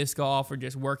playing disc golf or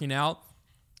just working out.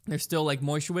 They're still like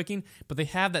moisture wicking, but they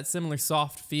have that similar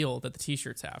soft feel that the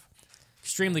t-shirts have.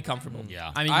 Extremely comfortable.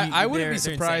 Yeah. I mean, I wouldn't be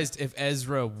they're surprised if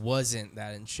Ezra wasn't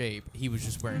that in shape. He was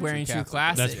just wearing True True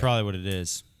Classic. That's probably what it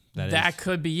is. That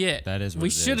could be it. That is what we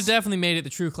it should have is. definitely made it the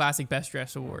True Classic Best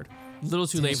Dressed Award. A little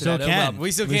too late for Still that. can.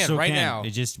 We still can right now. We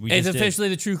It's did. officially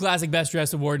the True Classic Best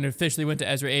Dressed Award, and it officially went to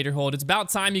Ezra Aderhold. It's about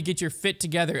time you get your fit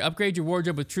together. Upgrade your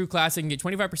wardrobe with True Classic and get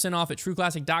 25% off at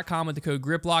TrueClassic.com with the code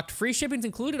GRIPLOCKED. Free shipping's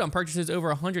included on purchases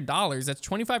over $100. That's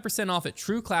 25% off at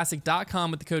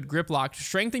TrueClassic.com with the code GRIPLOCKED.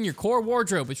 Strengthen your core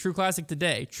wardrobe with True Classic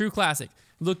today. True Classic.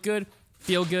 Look good,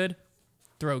 feel good,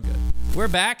 throw good. We're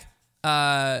back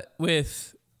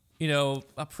with,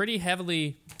 a pretty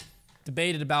heavily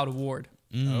debated about award.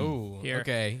 Oh, Here.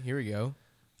 okay. Here we go.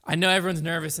 I know everyone's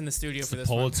nervous in the studio for this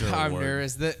one. Pulitzer I'm Award.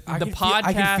 nervous. I The can I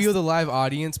can podcast feel the live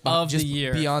audience of the just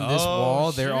year. beyond this Oh,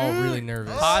 wall. They're all shit. really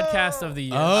nervous. Podcast of the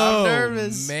year. Oh,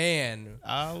 nervous. man.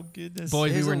 Oh goodness. Boys,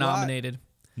 we There's were a lot. nominated.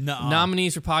 No.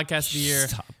 Nominees for Podcast of the Year.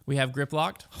 Stop. We have Grip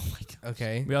Locked.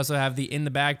 Okay. We also have the In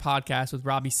the Bag podcast with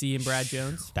Robbie C. and Brad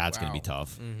Jones. That's gonna Wow. be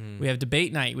tough. We have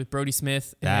Debate Night with Brody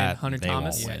Smith and That Hunter they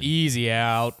Thomas. won't win. Easy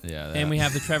out. Yeah. And we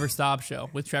have the Trevor Staub Show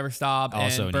with Trevor Staub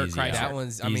Also and an Bert easy out. Kreischer. That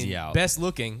one's, Easy out. best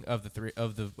looking of the three,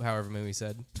 of the however many we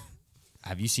said.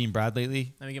 Have you seen Brad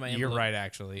lately? Let me get my You're envelope. right,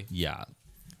 actually. Yeah.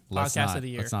 Podcast of the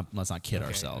year. Let's not kid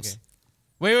ourselves.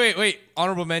 Okay. Wait.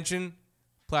 Honorable mention,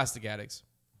 Plastic Addicts.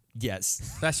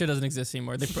 Yes. That show doesn't exist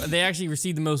anymore. They actually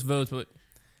received the most votes, but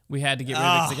we had to get rid of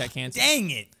it because it got canceled. Dang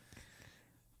it.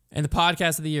 And the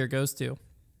Podcast of the Year goes to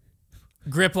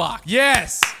Grip Lock.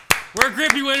 Yes. We're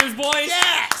Grippy winners, boys.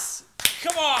 Yes.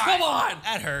 Come on. Come on.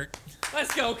 That hurt.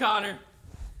 Let's go, Connor.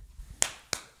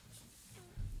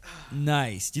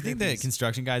 Nice. Do you think the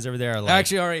construction guys over there are like?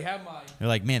 Actually, I already have mine. they're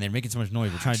like, man, they're making so much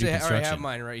noise. We're trying to do I already have construction.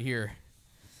 mine right here.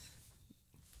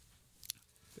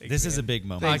 This is a big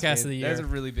moment. Thanks. Podcast of the year. That's a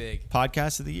really big.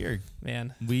 Podcast of the year.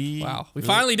 Man. We We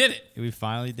finally did it. We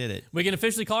finally did it. We can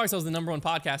officially call ourselves the #1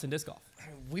 podcast in disc golf.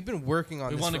 We've been working on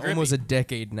We this won a for almost Grippy. a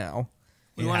decade now.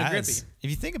 We It want a has. Grippy. If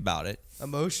you think about it,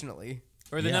 Emotionally.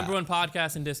 We're the Yeah. #1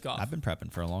 podcast in disc golf. I've been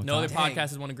prepping for a long No other time. Dang. podcast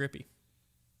has won a Grippy.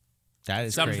 That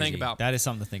is Something to crazy. think about. That is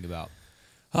something to think about.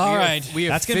 All right.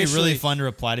 That's gonna be really fun to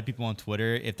reply to people on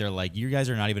Twitter if they're like, "You guys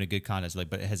are not even a good contest." Like,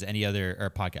 but has any other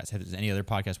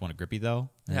podcast won a Grippy though?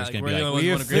 And Yeah, they're just like, gonna we're be the like, only ones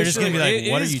who won a they're just gonna be like,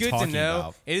 It "What are is you good talking to know.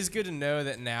 about?" It is good to know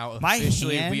that now My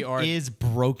officially hand we are. is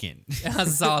broken. That's a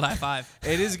solid high five.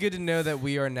 It is good to know that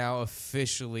we are now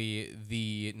officially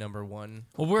the #1.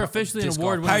 Well, we're officially an disc golf.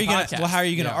 award-winning How are you gonna? podcast. Well, how are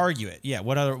you gonna Yeah. argue it? Yeah.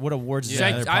 What awards? Does Should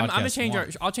that other I'm gonna podcast change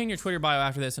want? I'll change your Twitter bio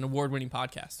after this. An award-winning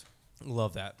podcast.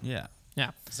 Love that. Yeah.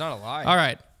 Yeah. It's not a lie. All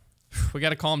right. We got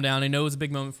to calm down. I know it's a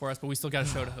big moment for us, but we still got a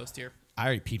show to host here. I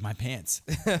already peed my pants.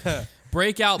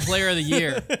 Breakout Player of the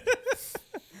Year.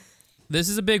 This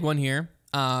is a big one here.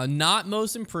 Not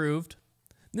most improved,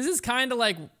 This is kind of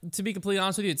like, to be completely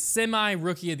honest with you, it's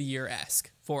semi-rookie of the year-esque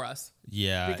for us.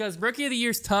 Yeah. Because rookie of the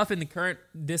year is tough in the current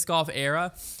disc golf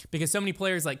era because so many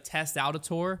players like test out a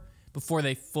tour before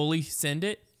they fully send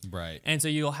it. Right. And so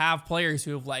you'll have players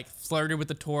who have like flirted with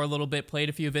the tour a little bit, played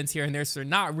a few events here and there, so they're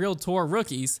not real tour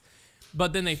rookies,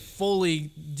 but then they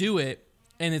fully do it,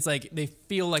 and it's like they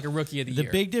feel like a rookie of the year.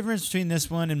 The big difference between this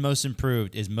one and most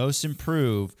improved is most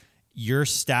improved, your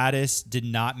status did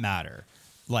not matter.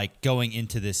 Like going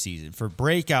into this season for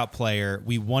breakout player,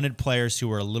 we wanted players who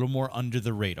were a little more under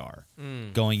the radar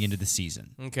going into the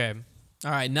season. Okay.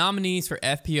 All right, nominees for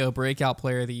FPO Breakout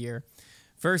Player of the Year.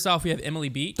 First off, we have Emily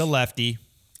Beach, The lefty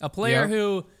a player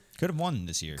who could have won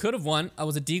this year. could have won.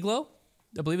 Was it D-Glow?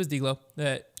 I believe it was D-Glow.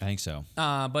 I think so.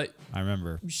 But I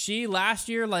remember. she last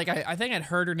year, like I think I'd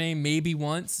heard her name maybe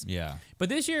once. Yeah. But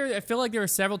this year, I feel like there were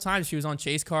several times she was on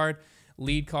chase card,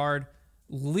 lead card,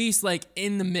 least like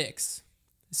in the mix.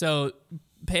 So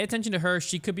pay attention to her.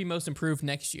 She could be most improved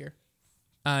next year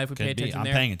if we pay Could be. attention I'm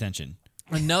there. paying attention.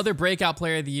 Another breakout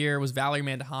player of the year was Valerie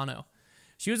Mandujano.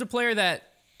 She was a player that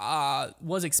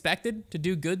was expected to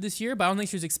do good this year, but I don't think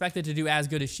she was expected to do as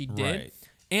good as she did. Right.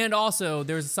 And also,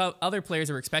 there was some other players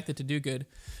that were expected to do good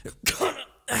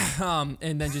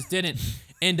and then just didn't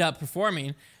end up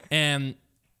performing. And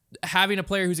having a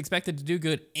player who's expected to do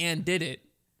good and did it,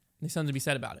 there's something to be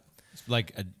said about it.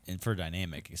 Like and for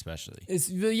dynamic, especially.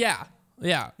 Yeah.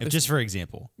 If just for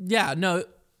example. Yeah, no,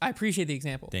 I appreciate the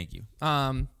example. Thank you.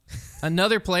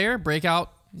 Another player, breakout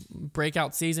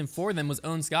season for them was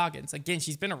Owen Scoggins. Again,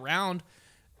 she's been around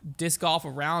disc golf,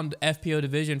 around FPO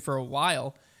division for a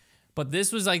while. But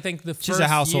this was, I think, the first year. She's a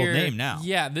household name now.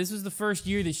 Yeah, this was the first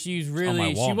year that she was my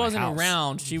really, wall she in my wasn't house.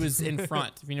 around. She was in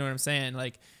front, if you know what I'm saying.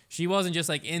 Like, she wasn't just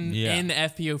like in the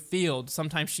FPO field.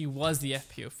 Sometimes she was the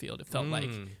FPO field. It felt like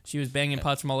she was banging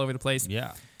putts from all over the place.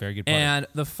 Yeah. Very good putter. And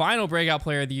the final breakout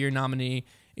player of the year nominee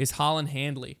is Holland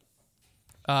Handley,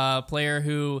 a player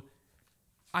who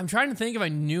I'm trying to think if I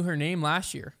knew her name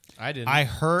last year. I didn't. I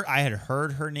had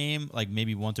heard her name like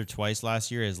maybe once or twice last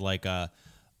year as like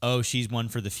she's one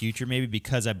for the future maybe,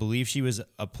 because I believe she was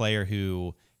a player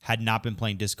who had not been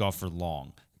playing disc golf for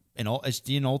long. Is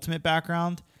she an ultimate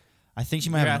background? I think she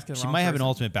might have an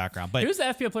ultimate background. But who's the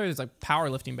FPO player that's like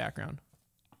powerlifting background?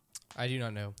 I do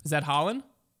not know. Is that Holland?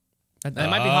 That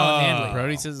might be Holland Handley.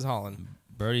 Brody says it's Holland.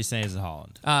 Birdie saying it's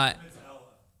Holland.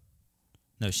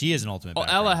 No, she is an ultimate Oh,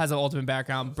 background. Ella has an ultimate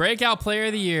background. Breakout player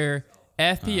of the year,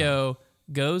 FPO,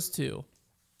 goes to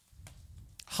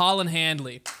Holland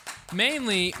Handley.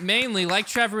 Mainly, like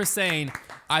Trevor was saying,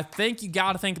 I think you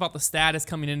got to think about the status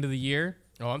coming into the year.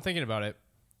 Oh, I'm thinking about it.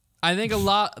 I think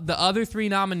the other three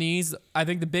nominees, I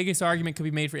think the biggest argument could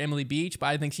be made for Emily Beach, but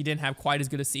I think she didn't have quite as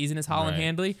good a season as Holland Right.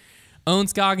 Handley. Owen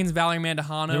Scoggins, Valerie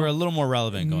Mandujano. They were a little more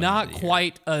relevant going Not into the year.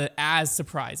 quite as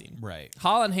surprising. Right.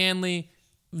 Holland Handley,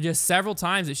 just several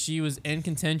times that she was in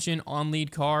contention on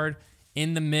lead card,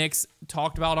 in the mix,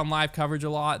 talked about on live coverage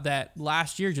a lot, that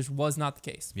last year just was not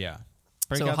the case. Yeah.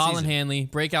 So Breakout Holland season. Handley,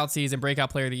 breakout season, breakout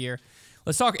player of the year.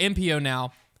 Let's talk MPO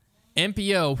now.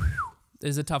 MPO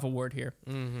is a tough award here.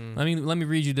 Mm-hmm. Let me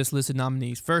read you this list of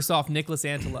nominees. First off, Nicholas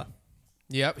Antela.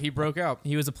 Yep, he broke out.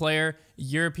 He was a player,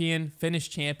 European Finnish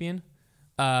champion.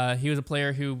 He was a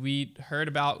player who we heard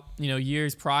about,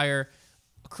 years prior,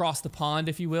 across the pond,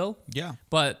 if you will. Yeah.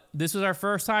 But this was our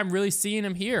first time really seeing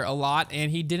him here a lot,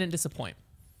 and he didn't disappoint.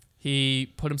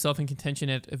 He put himself in contention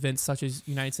at events such as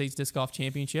United States Disc Golf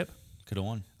Championship. Could have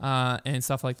won. And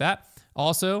stuff like that.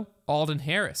 Also, Alden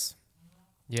Harris,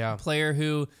 Yeah. player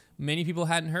who many people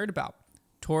hadn't heard about.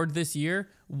 Toured this year,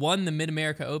 won the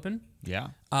Mid-America Open, Yeah.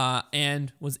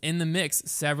 and was in the mix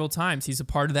several times. He's a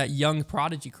part of that young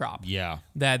prodigy crop. Yeah.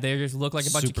 That they just look like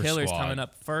a bunch Super of killers squad. coming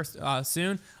up first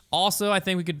soon. Also, I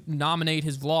think we could nominate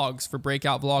his vlogs for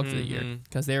breakout vlogs of the year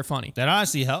because they're funny. That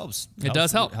honestly helps. It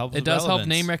does help. It does help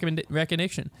name relevance.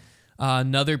 recognition.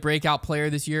 Another breakout player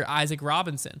this year, Isaac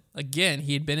Robinson. Again,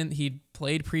 he'd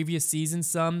played previous seasons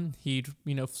some. He'd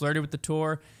flirted with the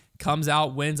tour, comes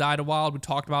out, wins Idlewild. We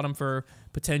talked about him for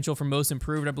potential for most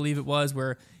improved, I believe it was,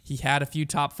 where he had a few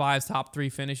top fives, top three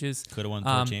finishes. Could have won the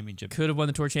tour championship. Could have won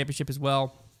the tour championship as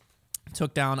well.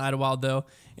 Took down Idlewild though.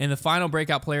 And the final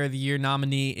breakout player of the year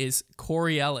nominee is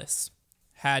Corey Ellis.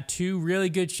 Had two really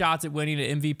good shots at winning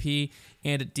at MVP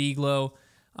and at D-Glow.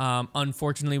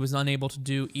 Unfortunately, was unable to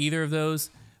do either of those.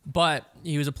 But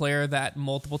he was a player that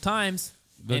multiple times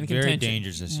in Looked very contention.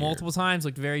 dangerous this year. Multiple times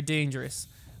looked very dangerous.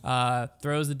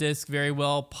 Throws the disc very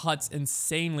well, putts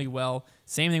insanely well.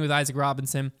 Same thing with Isaac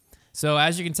Robinson. So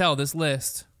as you can tell, this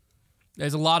list,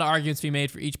 there's a lot of arguments to be made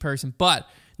for each person. But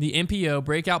the MPO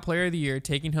Breakout Player of the Year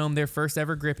taking home their first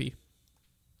ever Grippy,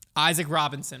 Isaac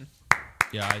Robinson.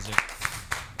 Yeah, Isaac.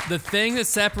 The thing that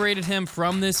separated him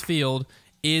from this field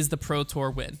is the Pro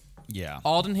Tour win. Yeah.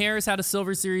 Alden Harris had a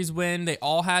Silver Series win. They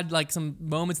all had like some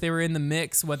moments they were in the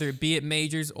mix, whether it be at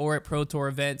majors or at Pro Tour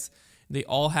events. They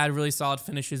all had really solid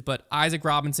finishes, but Isaac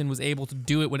Robinson was able to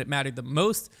do it when it mattered the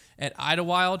most at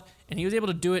Idlewild, and he was able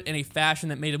to do it in a fashion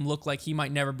that made him look like he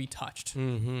might never be touched.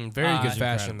 Mm-hmm. Very good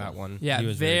fashion, incredible. that one. Yeah, He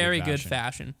was very good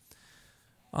fashion.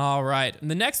 All right. And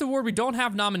the next award, we don't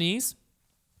have nominees.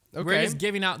 Okay. We're just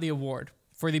giving out the award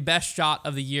for the best shot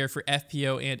of the year for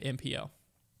FPO and MPO.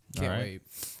 Can't All right. wait.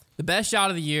 The best shot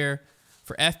of the year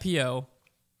for FPO,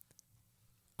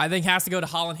 I think, has to go to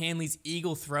Holland Hanley's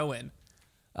Eagle throw-in.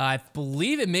 I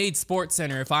believe it made Sports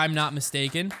Center, if I'm not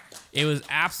mistaken. It was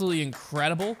absolutely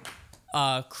incredible.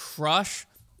 Crush.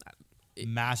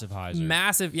 Massive hyzer.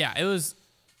 Massive. Yeah, it was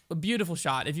a beautiful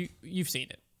shot. If you've seen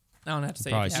it. I don't have to say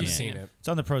Probably if you haven't seen seen it. It's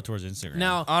on the Pro Tour's Instagram.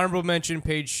 Now, Honorable mention,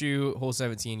 Page Shoe, hole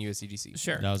 17, USCGC.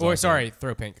 sure. That was Or, awesome. sorry,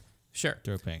 throw pink. Sure.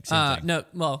 Throw pink. Same thing. No,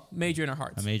 well, major in our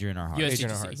hearts. A major in our hearts. Major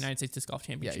in our USDGC, hearts. United States Disc Golf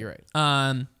Yeah, Championship. you're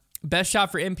right. Best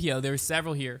shot for MPO. There were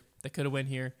several here that could have went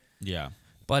here, Yeah.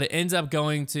 but it ends up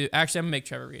going to. Actually, I'm gonna make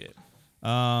Trevor read it.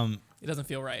 It doesn't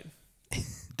feel right.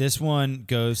 This one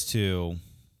goes to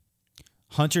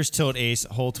Hunter's Tilt Ace,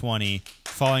 hole 20,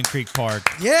 Falling Creek Park,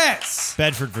 Yes!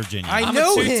 Bedford, Virginia. I I'm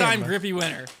know a two-time him. Grippy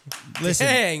winner. Listen,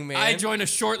 Dang, man. I joined a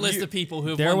short list of people who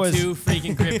have there won was- 2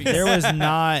 freaking Grippies. there was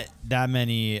not that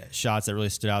many shots that really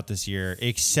stood out this year,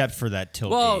 except for that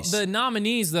Tilt Well, Ace. the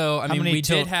nominees, though, I mean, many we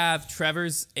tilt- did have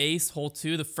Trevor's Ace, hole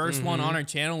 2, the first one on our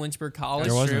channel, Lynchburg College.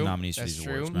 there wasn't true. nominees for That's these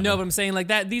true. awards. No, remember? but I'm saying like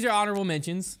that. These are honorable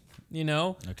mentions. You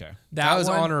know, Okay. That was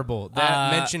one, honorable.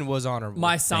 That mention was honorable.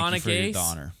 My Thank you Sonic for Ace, the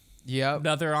honor. Yep.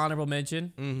 another honorable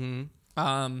mention.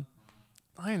 Mm-hmm.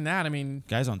 Other than that, I mean,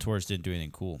 Guys on tours didn't do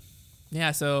anything cool.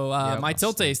 yeah. So my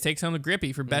Tilt Ace takes home the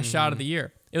Grippy for best shot of the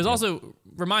year. It was also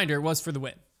reminder it was for the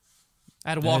win. I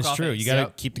had a walk That is off. true. Ace. You got to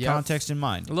Yep. keep the Yep. context in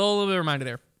mind. A little bit of reminder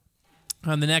there.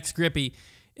 The next Grippy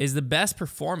is the best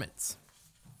performance.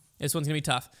 This one's gonna be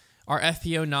tough. Our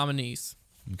FPO nominees.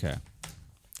 Okay.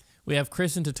 We have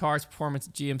Kristen Tatar's performance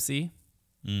at GMC.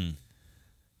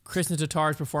 Kristen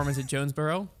Tatar's performance at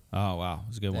Jonesboro. Oh, wow. It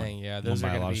was a good one. Dang, yeah, Won those by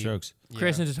are a gonna lot of be- strokes. Yeah.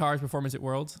 Kristen Tatar's performance at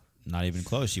Worlds. Not even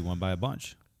close. She won by a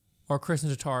bunch. Or Kristen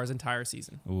Tatar's entire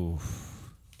season. Ooh.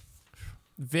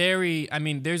 I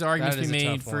mean, there's arguments to is be a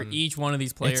made tough for one. each one of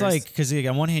these players. It's like, because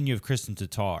on one hand you have Kristen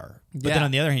Tatar, but then Yeah.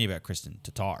 on the other hand you have Kristen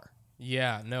Tatar.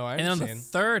 Yeah, no, I and on understand. the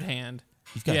third hand,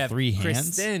 You've got you have 3 hands.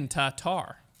 Kristen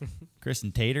Tatar.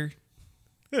 Kristen Tater.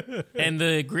 And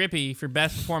the Grippy for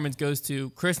best performance goes to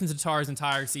Kristen Tatar's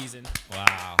entire season.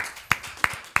 Wow.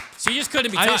 She just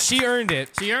couldn't be touched. She earned it.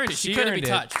 She earned it. She couldn't be earned it.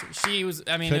 touched. She was.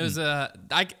 I mean, it was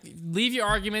leave your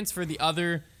arguments for the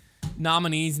other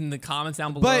nominees in the comments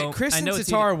down below. But Kristen I know it's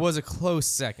Tatar was a close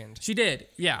second. She did.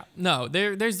 Yeah. No.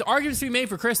 There's arguments to be made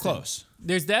for Kristen. Close.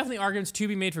 There's definitely arguments to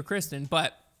be made for Kristen,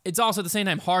 but it's also at the same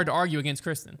time hard to argue against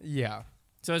Kristen. Yeah.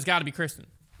 So it's got to be Kristen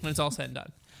when it's all said and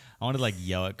done. I want to like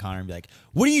yell at Connor and be like,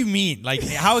 "What do you mean? Like,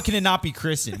 how can it not be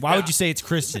Kristen? Why would you say it's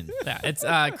Kristen?" Yeah. It's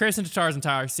Kristen Tatar's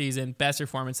entire season, best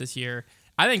performance this year.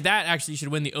 I think that actually should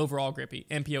win the overall Grippy,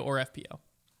 MPO or FPO.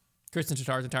 Kristen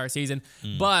Tatar's entire season.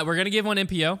 But we're going to give one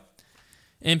MPO.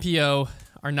 MPO,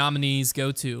 our nominees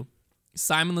go to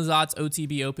Simon Lazat's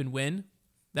OTB Open win.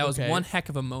 That was Okay. one heck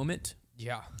of a moment.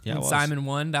 Yeah. Yeah, it When was. Simon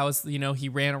won. That was, he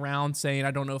ran around saying,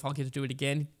 I don't know if I'll get to do it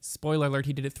again. Spoiler alert,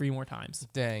 he did it 3 more times.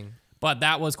 Dang. But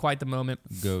that was quite the moment.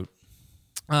 Goat.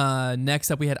 Next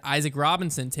up, we had Isaac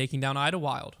Robinson taking down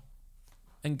Idlewild.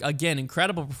 And again,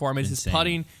 incredible performance. His Insane.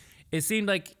 putting, it seemed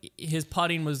like his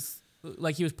putting was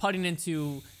like he was putting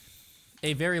into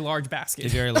a very large basket. A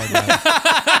very large basket.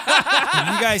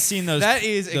 Have you guys seen those? That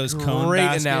is a those cone great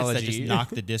baskets that analogy. just knock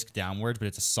the disc downwards, but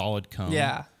it's a solid cone.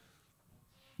 Yeah.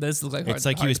 This looks like It's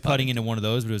like he was putting into one of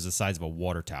those, but it was the size of a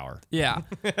water tower. Yeah.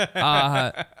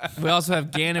 We also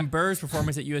have Gannon Burr's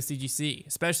performance at USDGC,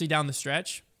 especially down the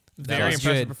stretch. Very was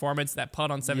impressive good. performance. That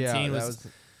putt on 17 Yeah, that was, was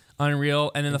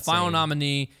unreal. And then the final insane.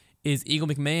 nominee is Eagle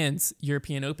McMahon's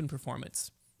European Open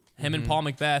performance. Him and Paul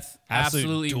Macbeth Absolute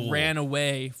absolutely duel. ran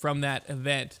away from that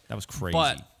event. That was crazy.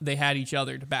 But they had each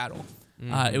other to battle.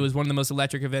 It was one of the most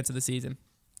electric events of the season.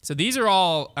 So these are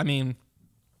all, I mean,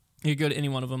 you could go to any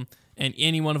one of them, and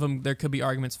any one of them there could be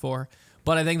arguments for.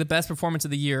 But I think the best performance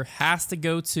of the year has to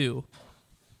go to.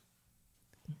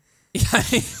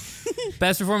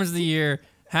 Best performance of the year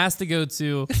has to go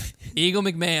to Eagle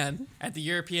McMahon at the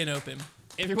European Open.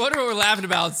 If you're wondering what we're laughing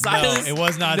about, Silas. No, it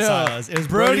was not No. Silas. It was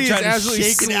Brody is trying to absolutely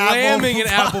shake slamming an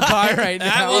apple pie right now.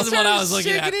 That wasn't what I was He's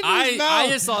looking at. shaking it in his I mouth.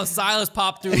 just saw Silas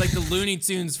pop through like the Looney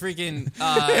Tunes freaking.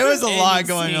 It was a lot ending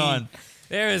going scene. on.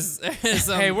 There's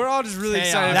Hey, we're all just really chaos.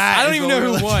 excited. That I don't is even what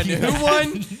know we're who won. looking Who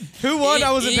won? Who won?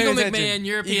 I wasn't Eagle paying attention. McMahon,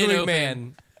 European Eagle Open.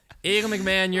 McMahon. Eagle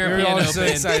McMahon, We're European all Open. so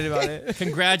excited about it.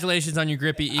 Congratulations on your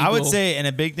grippy Eagle. I would say, and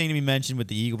a big thing to be mentioned with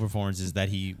the Eagle performance is that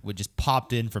he would just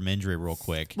popped in from injury real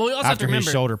quick. Well, we also have after to his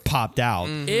remember- shoulder popped out.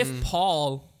 if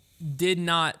Paul did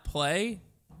not play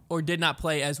or did not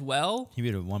play as well, He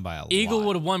would have won by a Eagle lot.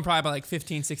 would have won probably by like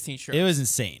 15, 16 strokes. It was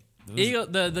insane. It was- Eagle,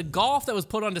 the golf that was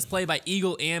put on display by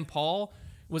Eagle and Paul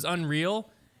was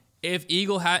unreal. If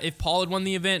Paul had won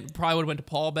the event, probably would have went to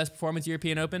Paul best performance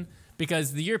European Open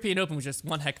because the European Open was just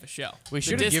one heck of a show. We The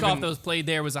should have disc golf given- that was played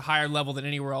there was a higher level than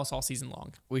anywhere else all season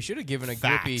long. We should have given a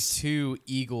Facts. grippy to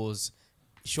Eagles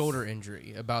shoulder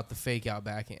injury about the fake out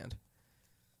backhand.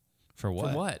 for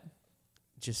what? For what?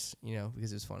 Just,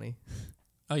 because it was funny.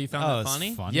 Oh, you found Oh, that it's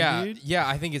funny? funny, Yeah, dude. yeah,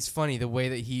 I think it's funny the way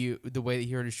that he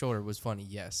hurt his shoulder was funny.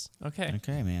 Yes. Okay.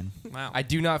 Okay, man. Wow. I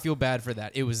do not feel bad for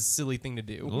that. It was a silly thing to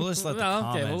do. We'll just let the Well,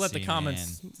 comments. we'll let the see,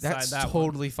 comments man. decide That's that one.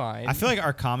 totally fine. I feel like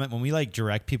our comment when we like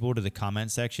direct people to the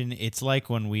comment section, it's like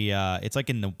when we it's like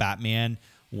in the Batman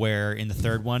where in the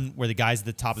third one where the guy's at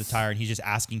the top of the tire and he's just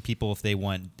asking people if they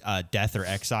want death or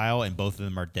exile and both of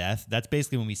them are death. That's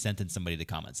basically when we sentence somebody to the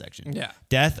comment section. Yeah.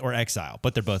 Death or exile,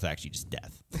 but they're both actually just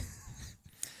death.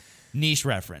 Niche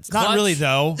reference. Clutch. Not really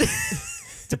though.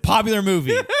 It's a popular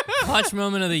movie. I Clutch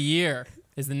moment of the year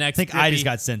is the next. think I Grippy. just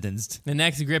got sentenced. The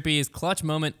next Grippy is clutch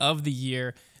moment of the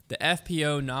year. The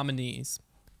FPO nominees.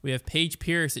 We have Paige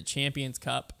Pierce at Champions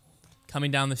Cup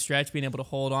coming down the stretch, being able to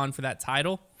hold on for that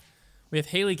title. We have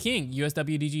Haley King,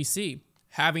 USWDGC,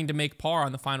 having to make par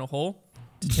on the final hole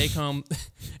to take home.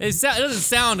 It doesn't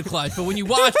sound clutch, but when you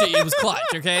watched it, it was clutch.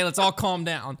 Okay, let's all calm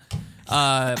down.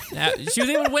 She was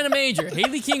able to win a major.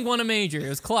 Haley King won a major. It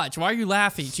was clutch. Why are you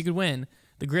laughing? She could win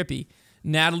the Grippy.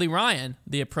 Natalie Ryan,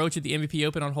 the approach at the MVP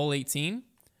Open on hole 18.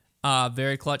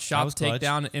 Very clutch shot was to take clutch.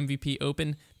 down an MVP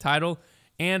Open title.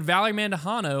 And Valerie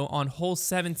Mandujano on hole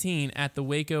 17 at the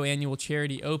Waco Annual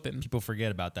Charity Open. People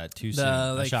forget about that too soon.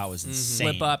 The That shot was insane.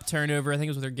 flip up, turnover. I think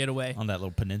it was with her getaway on that little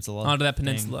peninsula. onto that thing.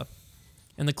 peninsula.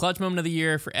 And the clutch moment of the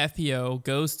year for FPO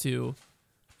goes to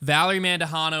Valerie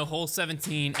Mandujano, hole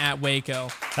 17 at Waco.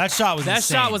 That shot was That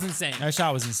insane. shot was insane. That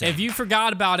shot was insane. If you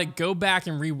forgot about it, go back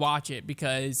and rewatch it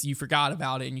because you forgot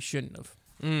about it and you shouldn't have.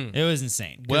 It was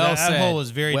insane. 'Cause Well that said. hole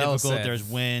was very Well difficult. said. There's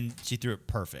wind. She threw it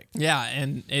perfect. Yeah,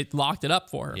 and it locked it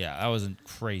up for her. Yeah, that was a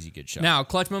crazy good shot. Now,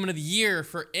 clutch moment of the year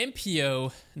for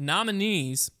MPO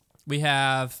nominees, we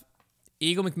have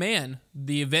Eagle McMahon,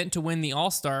 the event to win the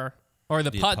All-Star, or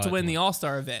the putt to win the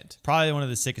All-Star event. Probably one of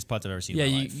the sickest putts I've ever seen Yeah,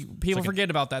 in my life. people forget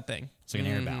about that thing. It's like an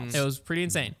air bounce. It was pretty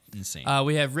insane. Insane.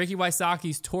 We have Ricky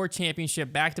Wysocki's Tour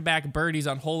Championship back-to-back birdies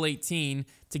on hole 18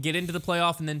 to get into the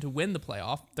playoff and then to win the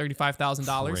playoff,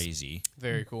 $35,000. Crazy.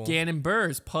 Very cool. Gannon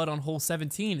Burr's putt on hole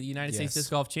 17 at the United States Yes.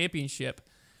 Disc Golf Championship.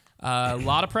 A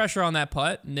lot of pressure on that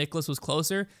putt. Nicholas was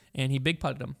closer, and he big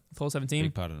putted him. Hole 17.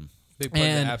 Big putt at him. They put the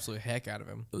And- absolute heck out of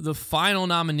him. The final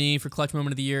nominee for clutch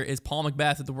moment of the year is Paul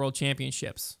McBeth at the World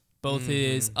Championships. Both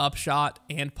his upshot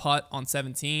and putt on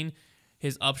 17,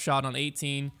 his upshot on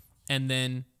 18, and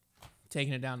then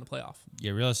taking it down to the playoff.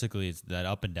 Yeah, realistically, it's that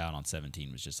up and down on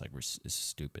 17 was just like, it's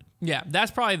stupid. Yeah, that's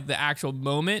probably the actual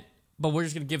moment, but we're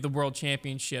just going to give the World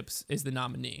Championships as the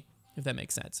nominee, if that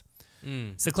makes sense.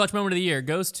 So clutch moment of the year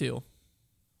goes to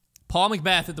Paul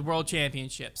McBeth at the World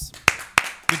Championships.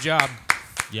 Good job.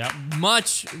 Yep.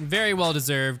 Very well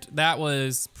deserved. That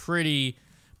was pretty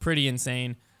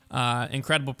insane.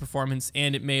 Incredible performance,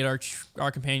 and it made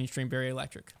our companion stream very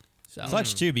electric. So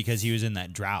Clutch, too, because he was in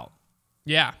that drought.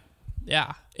 yeah.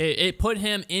 It put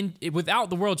him in without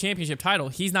the World Championship title.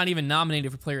 He's not even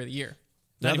nominated for Player of the Year.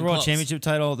 Not That even World close. Championship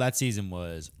title, that season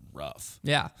was rough.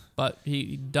 Yeah, but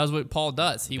he does what Paul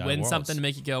does. He Got wins Worlds. something to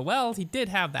make you go, well, he did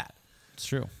have that. It's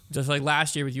true. Just like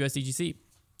last year with USDGC.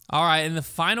 All right, and the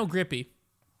final Grippy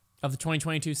of the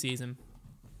 2022 season,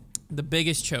 the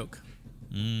biggest choke.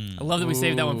 I love that we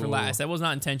saved that one for last. That was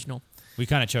not intentional. We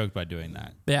kind of choked by doing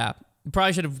that. Yeah. We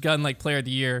probably should have done like Player of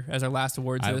the Year as our last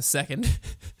awards as a second.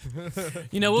 We'll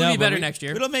No, be but better we- next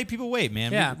year. It'll make people wait,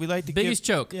 man. Yeah. We like to biggest give,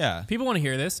 choke. Yeah. People want to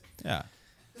hear this. Yeah.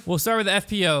 We'll start with the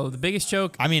FPO. The biggest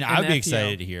choke. I mean, in I would the be FPO.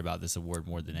 excited to hear about this award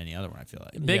more than any other one, I feel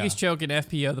like. Biggest choke in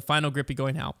FPO, the final Grippy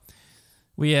going out.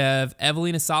 We have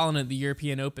Evelina Solon at the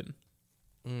European Open.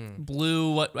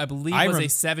 Blew what I believe was a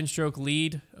 7-stroke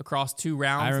lead across 2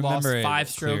 rounds. I remember lost it 5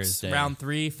 clear as strokes day. round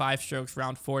 3, 5 strokes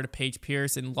round 4 to Paige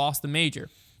Pierce, and lost the major.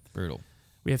 Brutal.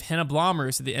 We have Henna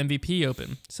Blomers at the MVP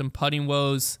Open. Some putting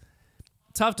woes.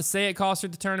 Tough to say it cost her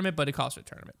the tournament, but it cost her the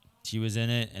tournament. She was in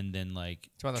it and then, like,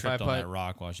 on the tripped on 5-putt. that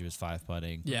rock while she was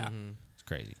 5-putting. Yeah. It's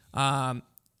crazy.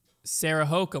 Sarah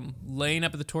Hokum laying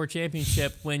up at the Tour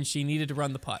Championship when she needed to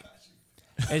run the putt.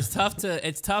 It's tough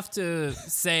to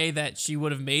say that she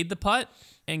would have made the putt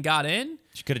and got in.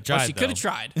 She could have tried. She could have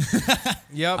tried.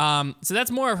 Yep. So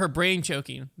that's more of her brain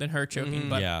choking than her choking.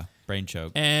 But Yeah, brain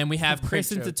choke. And we have Brain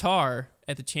Kristen choke. Tatar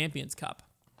at the Champions Cup.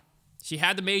 She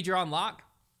had the major on lock.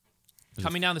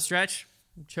 Coming down the stretch,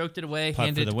 choked it away, Putt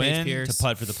handed for it the to Paige win, Pierce. to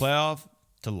putt for the playoff,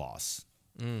 to loss.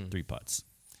 3 putts.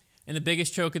 And the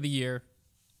biggest choke of the year,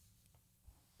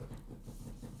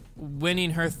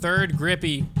 winning her 3rd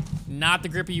Grippy. Not the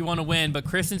Grippy you want to win, but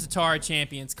Kristen Tatar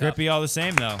Champions Cup. Grippy all the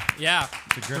same, though. Yeah.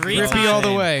 Grippy all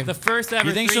the way. The first ever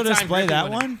You think she'll three-time display Grippy that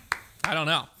winner. one? I don't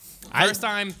know. First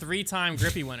time, 3-time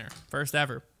Grippy winner. First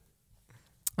ever.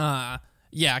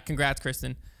 Yeah, congrats,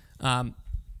 Kristen.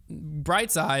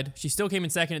 Bright side, she still came in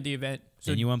second at the event.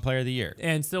 So, And you won Player of the Year.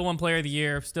 and still won Player of the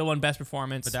Year, still won Best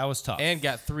Performance. But that was tough. And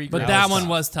got 3 But Grammys. that was one tough.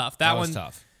 was tough. That That was one,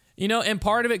 tough. you know, and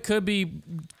part of it could be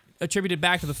attributed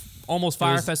back to the almost It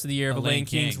was Firefest of the Year of Elaine Elaine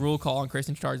King's King. rule call on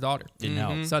Kristen Tatar's daughter. Didn't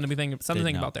help. Something to think Didn't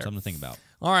about help. there. Something to think about.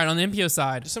 All right, on the MPO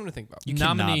side, Just something to think about. You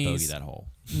cannot Nominees. bogey that hole.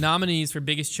 nominees for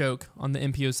biggest choke on the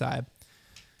MPO side.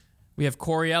 We have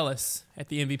Corey Ellis at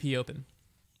the MVP Open.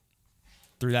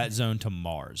 Through that zone to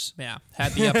Mars. Yeah,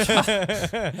 had the upshot.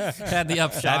 Had the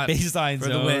upshot That baseline for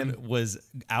the zone win. was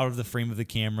out of the frame of the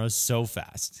camera so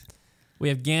fast. We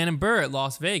have Gannon Burr at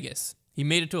Las Vegas. He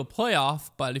made it to a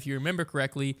playoff, but if you remember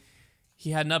correctly,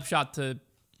 he had an upshot to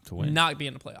win. not be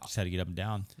in the playoff. Just had to get up and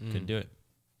down. Couldn't do it.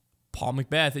 Paul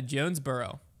Macbeth at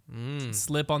Jonesboro.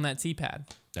 Slip on that tee pad.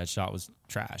 That shot was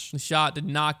trash. The shot did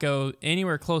not go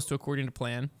anywhere close to according to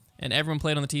plan, and everyone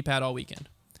played on the tee pad all weekend.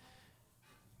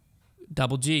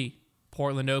 Double G,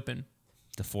 Portland Open.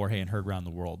 The forehand heard around the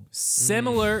world.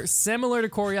 Similar to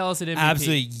Corey Ellis at MVP.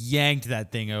 Absolutely yanked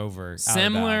that thing over. out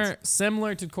of bounds.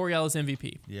 Similar to Corey Ellis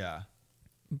MVP. Yeah.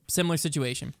 Similar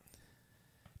situation.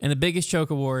 And the biggest choke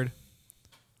award,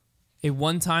 a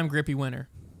one-time Grippy winner.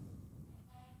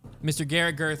 Mr.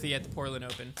 Garrett Gerthy at the Portland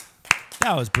Open.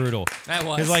 That was brutal. That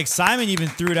was. Because, like, Simon even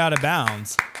threw it out of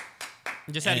bounds.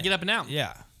 You just had to get up and down.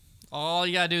 Yeah. All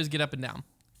you got to do is get up and down.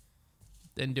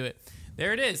 Then do it.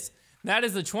 There it is. That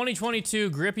is the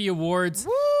 2022 Grippy Awards.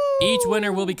 Woo! Each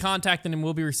winner will be contacted and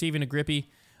will be receiving a Grippy.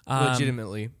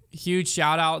 Legitimately. Huge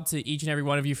shout out to each and every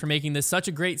one of you for making this such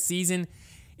a great season.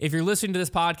 If you're listening to this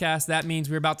podcast, that means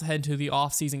we're about to head to the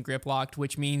off-season Grip Locked,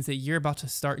 which means that you're about to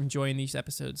start enjoying these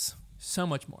episodes so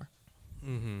much more.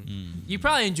 You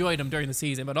probably enjoyed them during the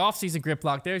season, but off-season Grip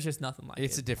Locked, there's just nothing like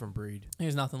It's it. a different breed.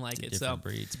 There's nothing like it. So Different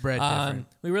breed. It's bred different.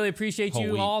 we really appreciate Whole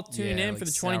you wheat. all tuning Yeah, in like for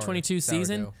the sour- 2022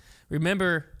 season. sourdough.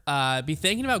 Remember, be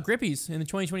thinking about Grippies in the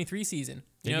 2023 season.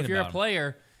 You know, Thinking if you're a about 'em.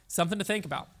 player, something to think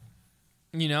about.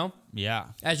 You know, Yeah.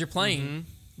 as you're playing,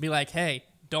 be like, hey,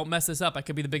 don't mess this up. I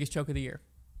could be the biggest choke of the year.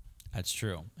 That's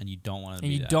true. And you don't want to And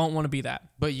be you that. don't want to be that.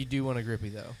 But you do want a Grippy,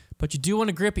 though. But you do want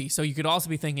a Grippy. So you could also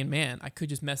be thinking, man, I could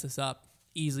just mess this up,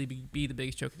 easily be the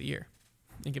biggest choke of the year,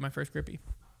 and get my first Grippy.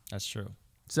 That's true.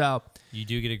 So You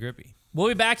do get a Grippy. we'll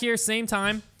be back here, same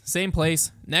time, same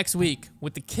place, next week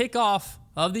with the kickoff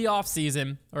of the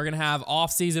offseason. We're going to have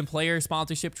off-season player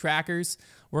sponsorship trackers.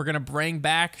 We're going to bring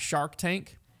back Shark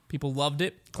Tank. People loved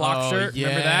it. Clock shirt.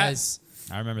 Remember that?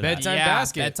 I remember Bedtime that.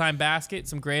 basket. Bedtime basket.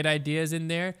 Some great ideas in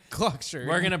there. Clock shirt.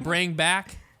 We're going to bring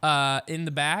back In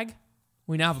the Bag.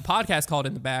 We now have a podcast called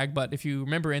In the Bag, but if you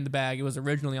remember In the Bag, it was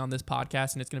originally on this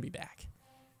podcast, and it's going to be back.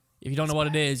 If you don't know what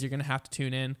it is, you're going to have to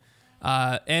tune in.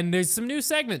 And there's some new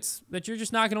segments that you're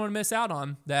just not going to want to miss out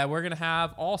on that we're going to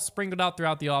have all sprinkled out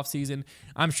throughout the offseason.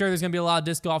 I'm sure there's going to be a lot of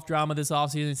disc golf drama this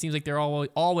offseason. It seems like there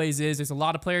always is. There's a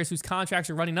lot of players whose contracts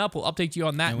are running up. We'll update you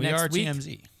on that And we next are week.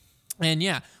 TMZ. And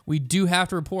yeah, we do have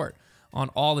to report on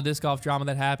all the disc golf drama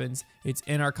that happens. It's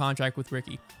in our contract with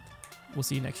Ricky. We'll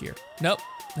see you next year. Nope,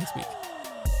 next week.